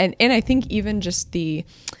and I think even just the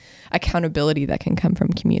accountability that can come from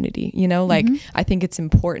community, like I think it's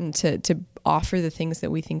important to offer the things that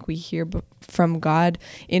we think we hear from God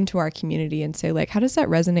into our community and say like, how does that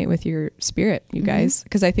resonate with your spirit, you guys?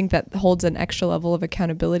 Because I think that holds an extra level of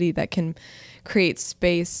accountability that can create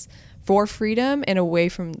space for freedom and away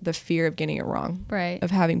from the fear of getting it wrong, right? Of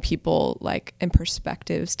having people like and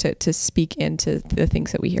perspectives to speak into the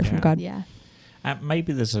things that we hear from God.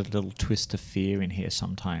 Maybe there's a little twist of fear in here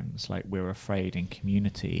sometimes. Like we're afraid in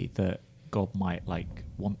community that God might like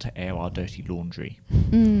want to air our dirty laundry.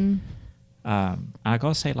 And I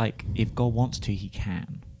gotta say, like, if God wants to, he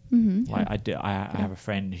can. Like I have a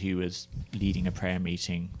friend who was leading a prayer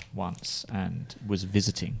meeting once and was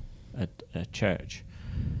visiting a church,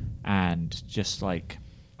 and just like,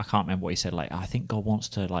 I can't remember what he said. Like, I think God wants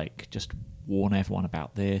to like just warn everyone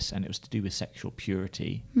about this, and it was to do with sexual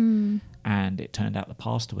purity. And it turned out the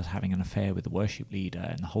pastor was having an affair with the worship leader,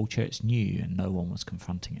 and the whole church knew, and no one was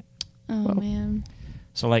confronting it. Oh man.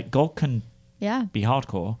 So like, God can be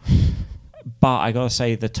hardcore. But I gotta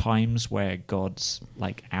say, the times where God's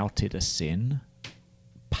like outed a sin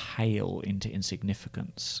pale into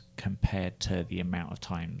insignificance compared to the amount of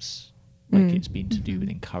times like it's been to do with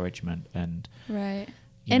encouragement and right.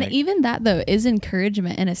 And even that though is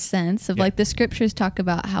encouragement in a sense of like the scriptures talk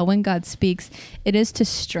about how when God speaks, it is to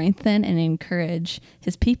strengthen and encourage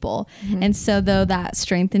his people. And so though that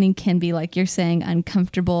strengthening can be, like you're saying,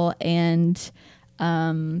 uncomfortable and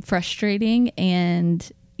frustrating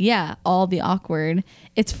and all the awkward,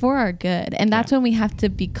 it's for our good. And that's when we have to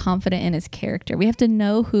be confident in his character. We have to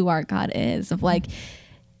know who our God is, of like,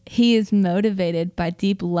 he is motivated by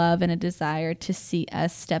deep love and a desire to see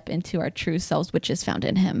us step into our true selves, which is found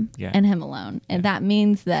in him and him alone. And that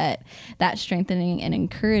means that strengthening and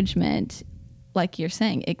encouragement, like you're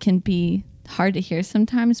saying, it can be hard to hear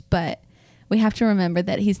sometimes, but we have to remember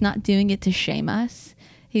that he's not doing it to shame us.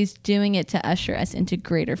 He's doing it to usher us into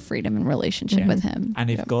greater freedom and relationship with him. And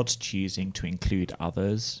if God's choosing to include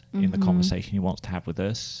others in the conversation he wants to have with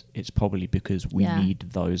us, it's probably because we need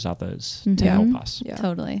those others to help us.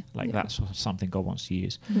 Totally. Like that's something God wants to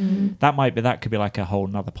use. That could be like a whole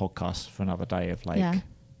nother podcast for another day of like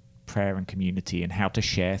prayer and community and how to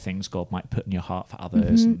share things God might put in your heart for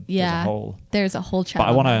others. And there's a whole chat.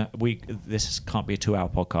 But this can't be a 2-hour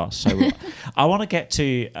podcast, so I want to get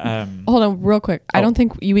to hold on real quick. I don't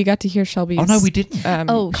think we got to hear Shelby's. Oh no, we didn't.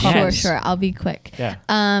 Sure, I'll be quick.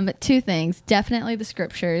 Two things. Definitely the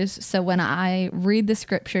scriptures. So when I read the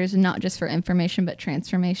scriptures, not just for information but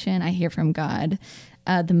transformation, I hear from God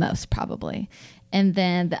the most probably. And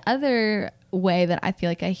then the other way that I feel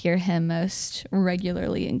like I hear him most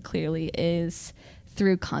regularly and clearly is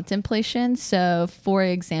through contemplation. So for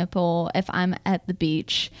example, if I'm at the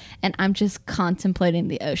beach and I'm just contemplating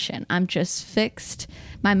the ocean, I'm just fixed,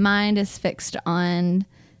 my mind is fixed on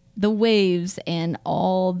the waves and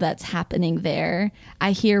all that's happening there,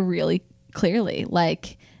 I hear really clearly.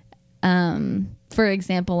 Like, for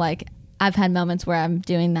example, like I've had moments where I'm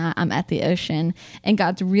doing that, I'm at the ocean, and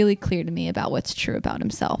God's really clear to me about what's true about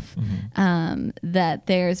himself. That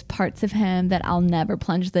there's parts of him that I'll never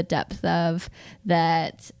plunge the depth of,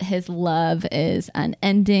 that his love is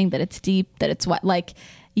unending, that it's deep, that it's what, like,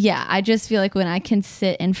 I just feel like when I can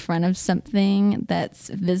sit in front of something that's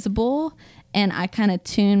visible and I kind of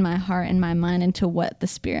tune my heart and my mind into what the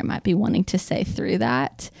Spirit might be wanting to say through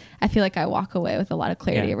that, I feel like I walk away with a lot of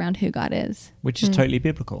clarity around who God is. Which is totally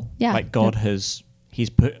biblical. Yeah. Like God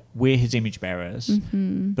we're his image bearers,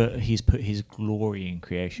 but he's put his glory in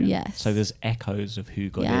creation. Yes. So there's echoes of who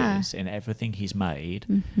God is in everything he's made.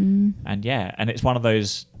 And it's one of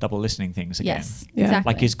those double listening things again. Yes,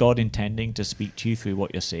 exactly. Like, is God intending to speak to you through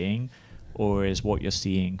what you're seeing, or is what you're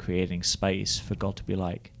seeing creating space for God to be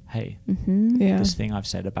like, hey, Yeah. this thing I've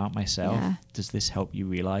said about myself, Yeah. does this help you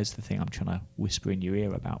realize the thing I'm trying to whisper in your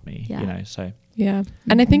ear about me? Yeah. You know, so Yeah.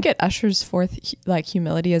 And I think it ushers forth like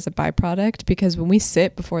humility as a byproduct, because when we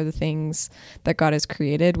sit before the things that God has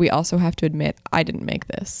created, we also have to admit, I didn't make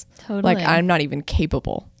this. Totally. Like, I'm not even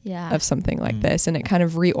capable yeah. of something like this. And it kind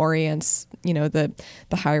of reorients, you know, the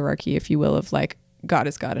hierarchy, if you will, of like, God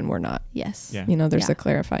is God and we're not. Yes. Yeah. You know, there's Yeah. a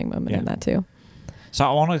clarifying moment in Yeah. that too. So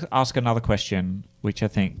I want to ask another question, which I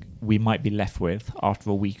think we might be left with after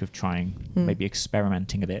a week of trying, maybe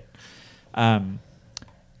experimenting a bit.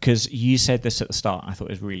 Because you said this at the start, I thought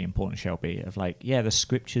it was really important, Shelby, of like, yeah, the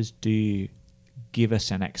scriptures do give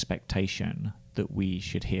us an expectation that we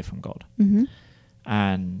should hear from God. Mm-hmm.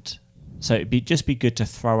 And so it'd just be good to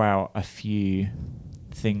throw out a few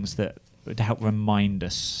things that would help remind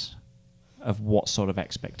us of what sort of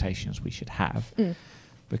expectations we should have.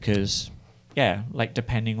 Because, yeah, like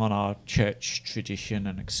depending on our church tradition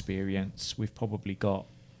and experience, we've probably got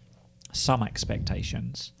some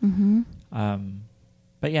expectations. Mm-hmm.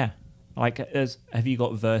 But yeah, like, have you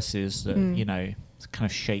got verses that, you know, kind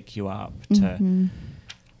of shake you up to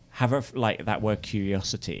have like that word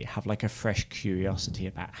curiosity, have like a fresh curiosity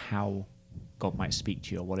about how God might speak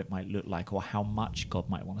to you, or what it might look like, or how much God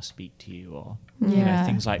might want to speak to you, or you know, Yeah.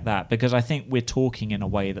 things like that. Because I think we're talking in a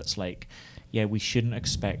way that's like, yeah, we shouldn't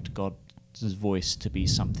expect God's voice to be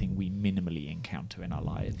something we minimally encounter in our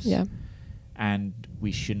lives. Yeah. And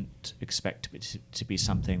we shouldn't expect it to be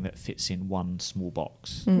something that fits in one small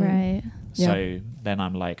box. Right. So then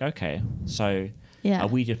I'm like, okay, so Yeah. are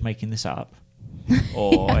we just making this up?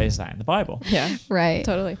 Or is that in the Bible? Yeah. Right.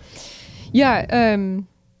 Totally. Yeah.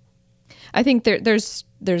 I think there's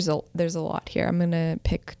a lot here. I'm gonna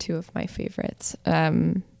pick two of my favorites.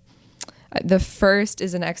 The first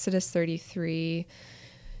is in Exodus 33,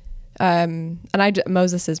 and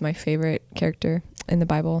Moses is my favorite character in the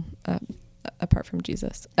Bible, apart from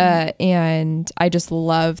Jesus. And I just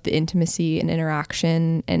love the intimacy and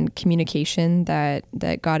interaction and communication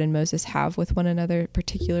that God and Moses have with one another,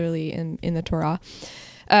 particularly in the Torah.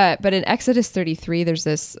 But in Exodus 33, there's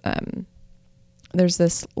this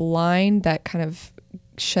line that kind of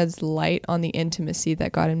sheds light on the intimacy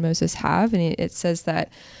that God and Moses have. And it says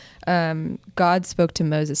that God spoke to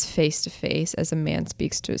Moses face to face as a man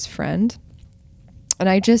speaks to his friend. And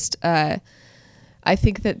I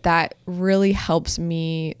think that really helps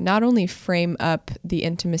me not only frame up the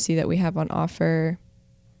intimacy that we have on offer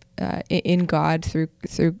in God through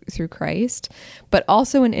Christ, but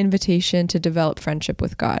also an invitation to develop friendship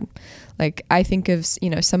with God. Like, I think of,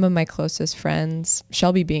 you know, some of my closest friends,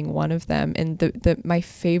 Shelby being one of them, and my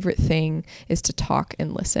favorite thing is to talk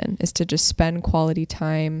and listen, is to just spend quality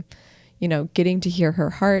time, you know, getting to hear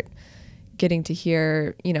her heart, getting to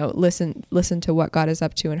hear, you know, listen to what God is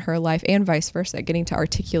up to in her life, and vice versa, getting to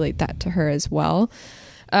articulate that to her as well.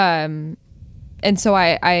 And so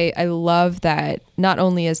I love that. Not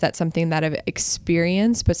only is that something that I've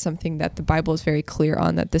experienced, but something that the Bible is very clear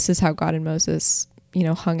on, that this is how God and Moses, you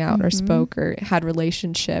know, hung out or spoke or had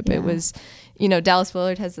relationship. Yeah. It was, you know, Dallas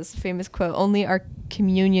Willard has this famous quote, only our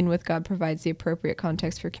communion with God provides the appropriate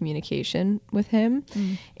context for communication with him.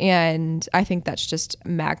 And I think that's just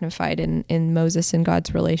magnified in Moses and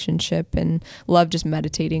God's relationship, and love just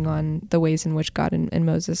meditating on the ways in which God and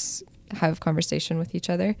Moses have conversation with each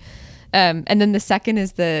other. And then the second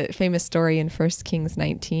is the famous story in 1 Kings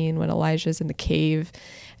 19 when Elijah's in the cave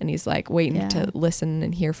and he's like waiting to listen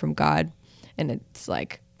and hear from God. And it's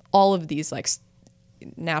like all of these like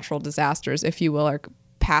natural disasters, if you will, are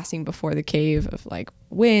passing before the cave of like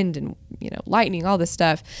wind and, you know, lightning, all this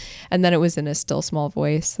stuff. And then it was in a still small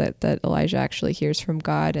voice that Elijah actually hears from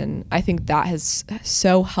God. And I think that has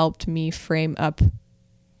so helped me frame up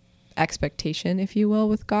expectation, if you will,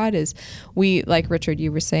 with God. Is we, like Richard,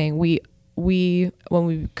 you were saying, we when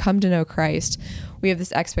we come to know Christ, we have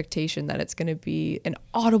this expectation that it's going to be an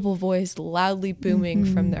audible voice loudly booming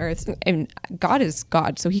from the earth. And God is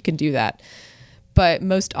God, so he can do that. But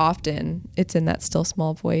most often it's in that still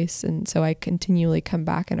small voice. And so I continually come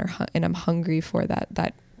back and I'm hungry for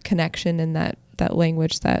that connection and that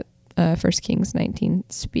language that 1 Kings 19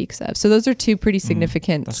 speaks of. So those are two pretty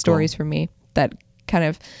significant stories for me that kind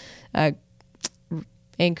of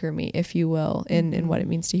anchor me, if you will, in what it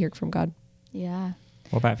means to hear from God. Yeah.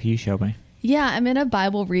 What about for you, Shelby? Yeah, I'm in a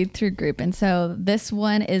Bible read through group. And so this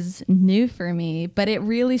one is new for me, but it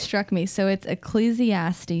really struck me. So it's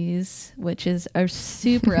Ecclesiastes, which is a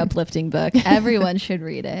super uplifting book. Everyone should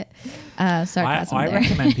read it. Sarcasm I there.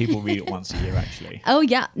 recommend people read it once a year, actually. Oh,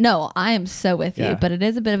 yeah. No, I am so with Yeah. you, but it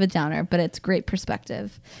is a bit of a downer, but it's great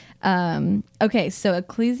perspective. Okay, so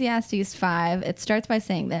Ecclesiastes 5, it starts by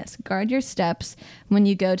saying this: guard your steps when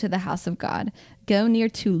you go to the house of God. Go near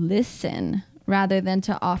to listen rather than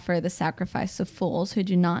to offer the sacrifice of fools who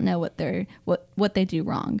do not know what they do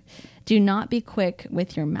wrong. Do not be quick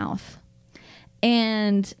with your mouth.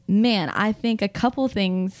 And man, I think a couple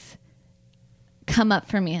things come up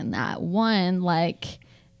for me in that. One, like,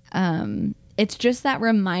 it's just that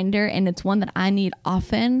reminder, and it's one that I need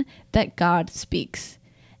often, that God speaks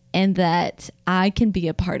and that I can be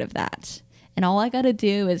a part of that. And all I got to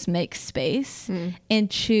do is make space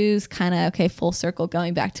and choose kind of, okay, full circle,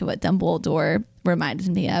 going back to what Dumbledore reminds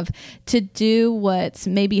me of, to do what's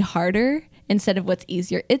maybe harder instead of what's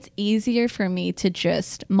easier. It's easier for me to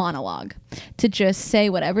just monologue, to just say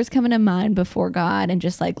whatever's coming to mind before God and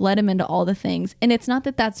just like let him into all the things. And it's not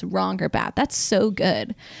that that's wrong or bad. That's so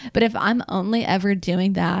good. But if I'm only ever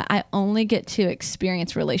doing that, I only get to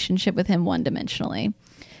experience relationship with him one-dimensionally.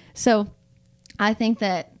 So I think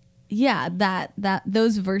that, yeah, that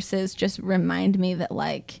those verses just remind me that,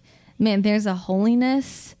 like, man, there's a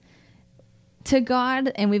holiness to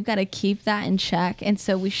God, and we've got to keep that in check. And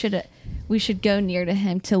so we should go near to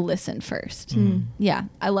him to listen first. Yeah,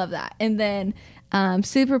 I love that. And then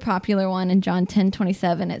super popular one in John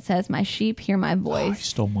 10:27, it says, my sheep hear my Oh, you voice.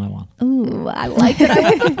 stole my one. Ooh, I like that I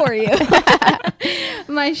went before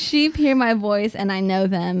you. My sheep hear my voice, and I know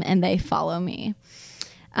them, and they follow me.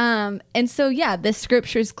 And so, yeah, this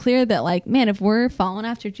scripture is clear that, like, man, if we're following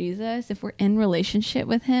after Jesus, if we're in relationship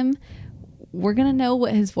with him, we're going to know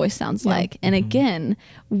what his voice sounds like. And again,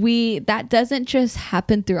 that doesn't just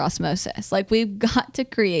happen through osmosis. Like, we've got to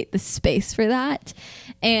create the space for that.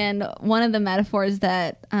 And one of the metaphors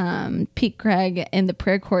that Pete Craig in the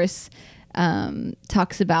prayer course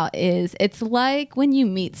talks about is, it's like when you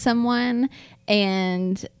meet someone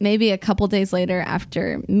and maybe a couple days later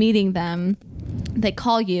after meeting them, they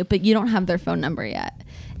call you, but you don't have their phone number yet.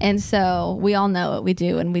 And so we all know what we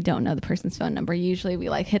do when we don't know the person's phone number. Usually we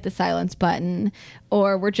like hit the silence button,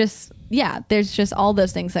 or we're just, there's just all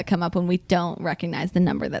those things that come up when we don't recognize the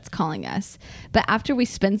number that's calling us. But after we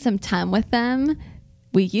spend some time with them,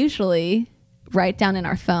 we usually write down in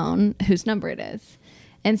our phone whose number it is.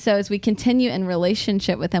 And so as we continue in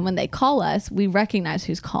relationship with them, when they call us, we recognize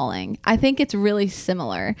who's calling. I think it's really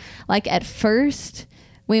similar. Like, at first,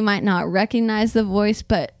 we might not recognize the voice,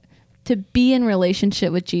 but to be in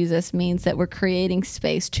relationship with Jesus means that we're creating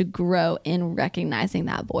space to grow in recognizing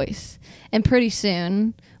that voice. And pretty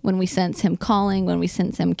soon, when we sense him calling, when we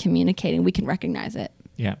sense him communicating, we can recognize it.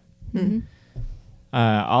 Yeah.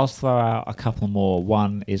 I'll throw out a couple more.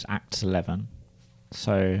 One is Acts 11.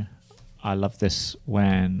 So I love this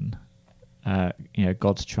when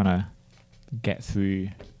God's trying to get through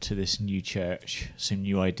to this new church, some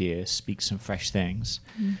new ideas, speak some fresh things.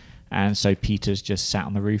 And so Peter's just sat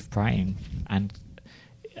on the roof praying. And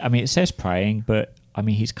I mean, it says praying, but I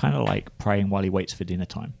mean, he's kind of like praying while he waits for dinner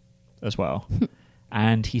time as well.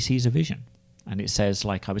 And he sees a vision. And it says,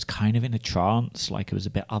 like, I was kind of in a trance, like it was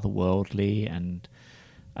a bit otherworldly, and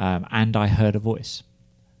I heard a voice.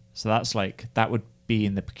 So that's like, that would be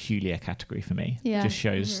in the peculiar category for me. Yeah. Just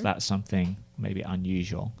shows that's something maybe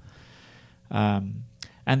unusual. And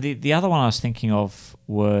the other one I was thinking of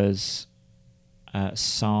was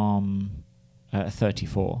Psalm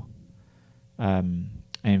 34. In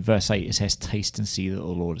verse 8 it says, taste and see that the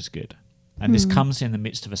Lord is good. And this comes in the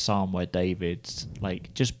midst of a psalm where David's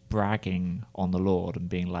like just bragging on the Lord and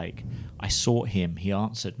being like, I sought him, he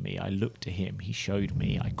answered me, I looked to him, he showed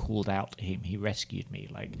me, I called out to him, he rescued me.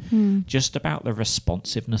 Like just about the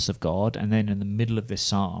responsiveness of God. And then in the middle of this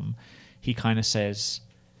psalm, he kind of says,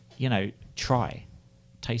 try,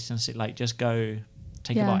 taste and see, like just go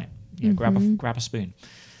take a bite, grab a spoon.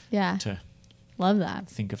 Yeah. To love that.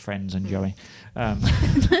 think of Friends and Joey,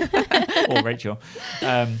 or Rachel.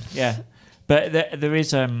 But there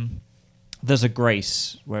is there's a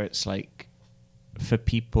grace where it's like, for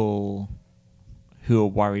people who are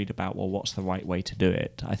worried about, well, what's the right way to do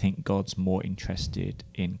it? I think God's more interested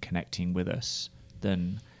in connecting with us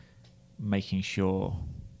than making sure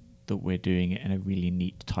that we're doing it in a really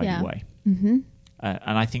neat, tidy way. And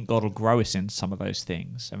I think God will grow us in some of those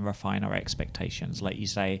things and refine our expectations. Like you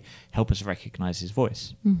say, help us recognize his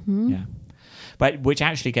voice. Yeah. But which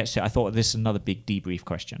actually gets to, I thought this is another big debrief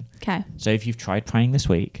question. Okay. So if you've tried praying this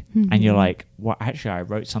week and you're like, well, actually I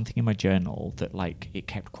wrote something in my journal that like it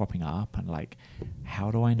kept cropping up, and like,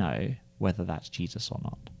 how do I know whether that's Jesus or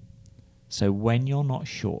not? So when you're not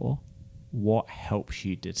sure, what helps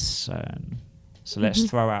you discern? So let's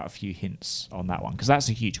throw out a few hints on that one, because that's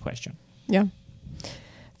a huge question. Yeah.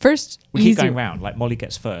 First, we keep going round, like Molly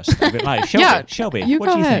gets first. A bit like, Shelby, you what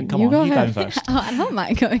do you ahead. think? Come You on, go you ahead. go first. Oh, I don't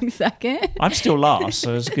mind going second. I'm still last,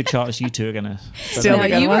 so there's a good chance you two are going to... Still No, the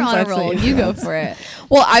good you were ones, on a that's roll. the easy You go ones. for it.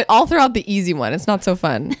 Well, I'll throw out the easy one. It's not so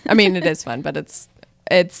fun. I mean, it is fun, but it's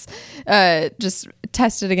just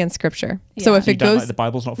tested against scripture. So Yeah. if You it don't goes... like the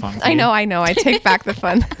Bible's not fun for I you? know. I take back the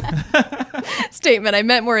fun statement. I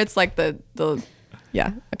meant where it's like the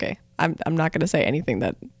yeah. Okay. I'm not going to say anything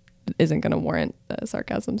that isn't going to warrant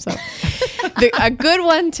sarcasm. So a good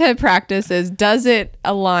one to practice is, does it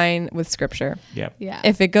align with scripture? Yep. Yeah.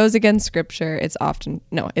 If it goes against scripture, it's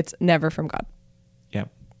never from God. Yep.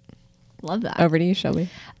 Love that. Over to you, Shelby.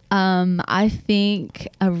 I think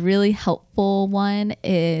a really helpful one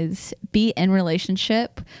is be in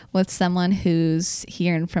relationship with someone who's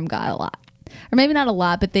hearing from God a lot. Or maybe not a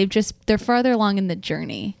lot, but they're farther along in the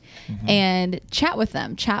journey. And chat with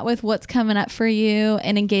them. Chat with what's coming up for you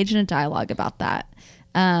and engage in a dialogue about that.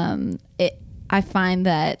 I find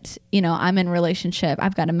that, I'm in a relationship.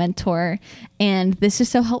 I've got a mentor, and this is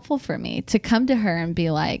so helpful for me to come to her and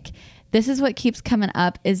be like, this is what keeps coming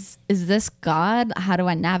up. Is this God? How do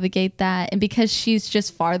I navigate that? And because she's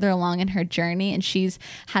just farther along in her journey and she's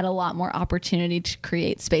had a lot more opportunity to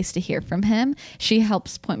create space to hear from him, she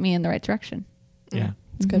helps point me in the right direction. Yeah.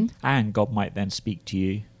 It's good. And God might then speak to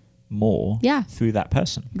you more through that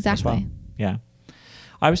person. Exactly. As well. Yeah.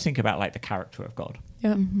 I always think about like the character of God.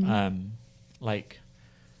 Yeah. Like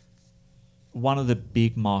one of the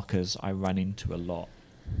big markers I run into a lot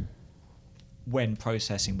when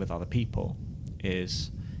processing with other people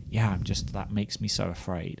is, that makes me so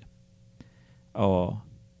afraid. Or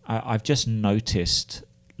I've just noticed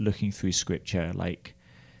looking through scripture, like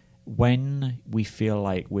when we feel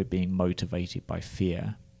like we're being motivated by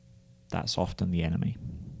fear, that's often the enemy.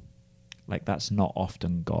 Like that's not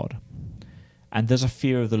often God. And there's a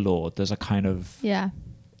fear of the Lord. There's a kind of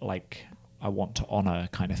like, I want to honor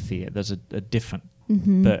kind of fear. There's a different,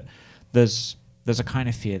 but there's a kind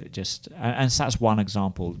of fear that just, and so that's one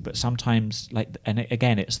example, but sometimes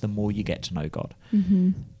again, it's the more you get to know God,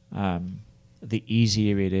 the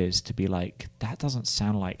easier it is to be like, that doesn't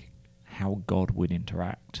sound like how God would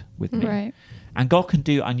interact with me. Right. And God can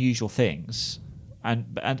do unusual things,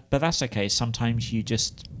 but that's okay. Sometimes you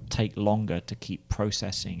just take longer to keep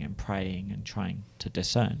processing and praying and trying to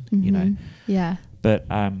discern, Yeah. But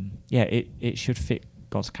it should fit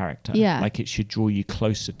God's character. Yeah. Like it should draw you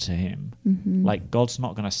closer to him. Like God's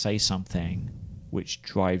not going to say something which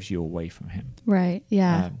drives you away from him. Right.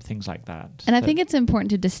 Yeah. Things like that. And I think it's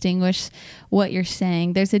important to distinguish what you're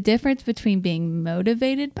saying. There's a difference between being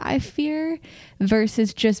motivated by fear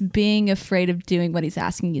versus just being afraid of doing what he's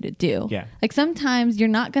asking you to do. Yeah. Like sometimes you're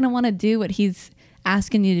not going to want to do what he's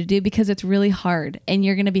asking you to do because it's really hard, and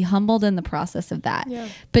you're going to be humbled in the process of that. Yeah.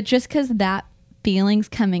 But just because that feeling's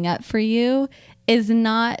coming up for you is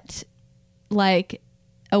not like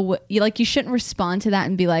you shouldn't respond to that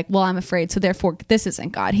and be like, well, I'm afraid, so therefore this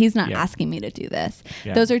isn't God. He's not asking me to do this.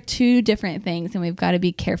 Yeah. Those are two different things, and we've got to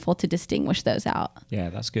be careful to distinguish those out.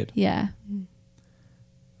 Yeah, that's good. Yeah.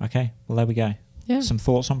 Okay, well there we go. Yeah. Some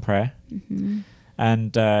thoughts on prayer,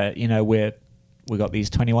 and we got these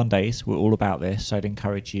 21 days. We're all about this, so I'd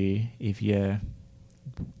encourage you, if you're,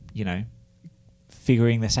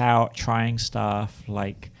 figuring this out, trying stuff,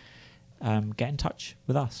 like get in touch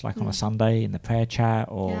with us, like on a Sunday in the prayer chat,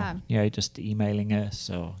 or just emailing us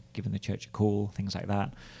or giving the church a call, things like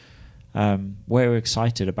that. We're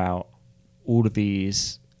excited about all of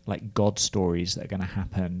these like God stories that are going to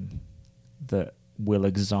happen that will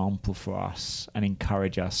example for us and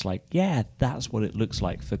encourage us, like, that's what it looks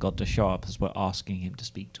like for God to show up as we're asking him to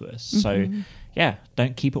speak to us. So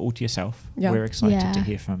don't keep it all to yourself. We're excited to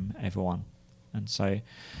hear from everyone. And so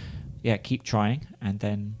keep trying. And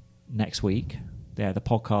then next week, the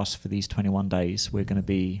podcast for these 21 days, we're going to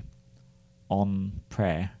be on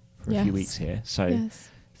prayer for a few weeks here. So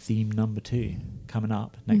theme number 2 coming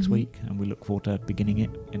up next week, and we look forward to beginning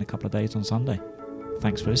it in a couple of days on Sunday.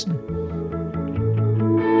 Thanks for listening.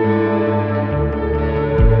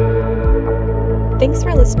 Thanks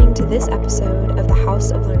for listening to this episode of the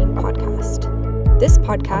House of Learning podcast. This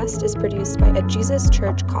podcast is produced by A Jesus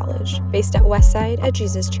Church College, based at Westside at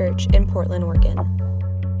Jesus Church in Portland, Oregon.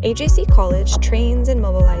 AJC College trains and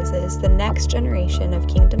mobilizes the next generation of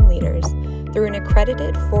kingdom leaders through an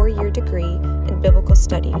accredited 4-year degree in biblical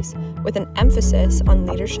studies with an emphasis on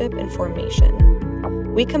leadership and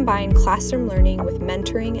formation. We combine classroom learning with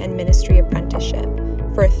mentoring and ministry apprenticeship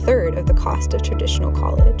for 1/3 of the cost of traditional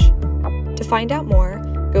college. To find out more,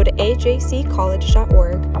 go to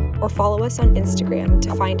ajccollege.org or follow us on Instagram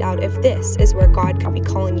to find out if this is where God could be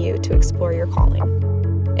calling you to explore your calling.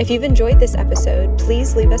 If you've enjoyed this episode,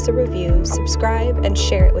 please leave us a review, subscribe, and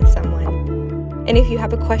share it with someone. And if you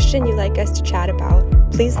have a question you'd like us to chat about,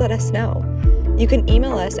 please let us know. You can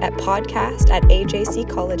email us at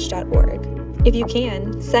podcast@ajccollege.org. If you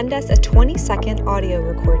can, send us a 20-second audio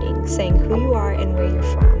recording saying who you are and where you're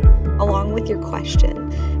from, along with your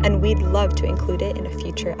question, and we'd love to include it in a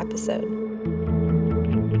future episode.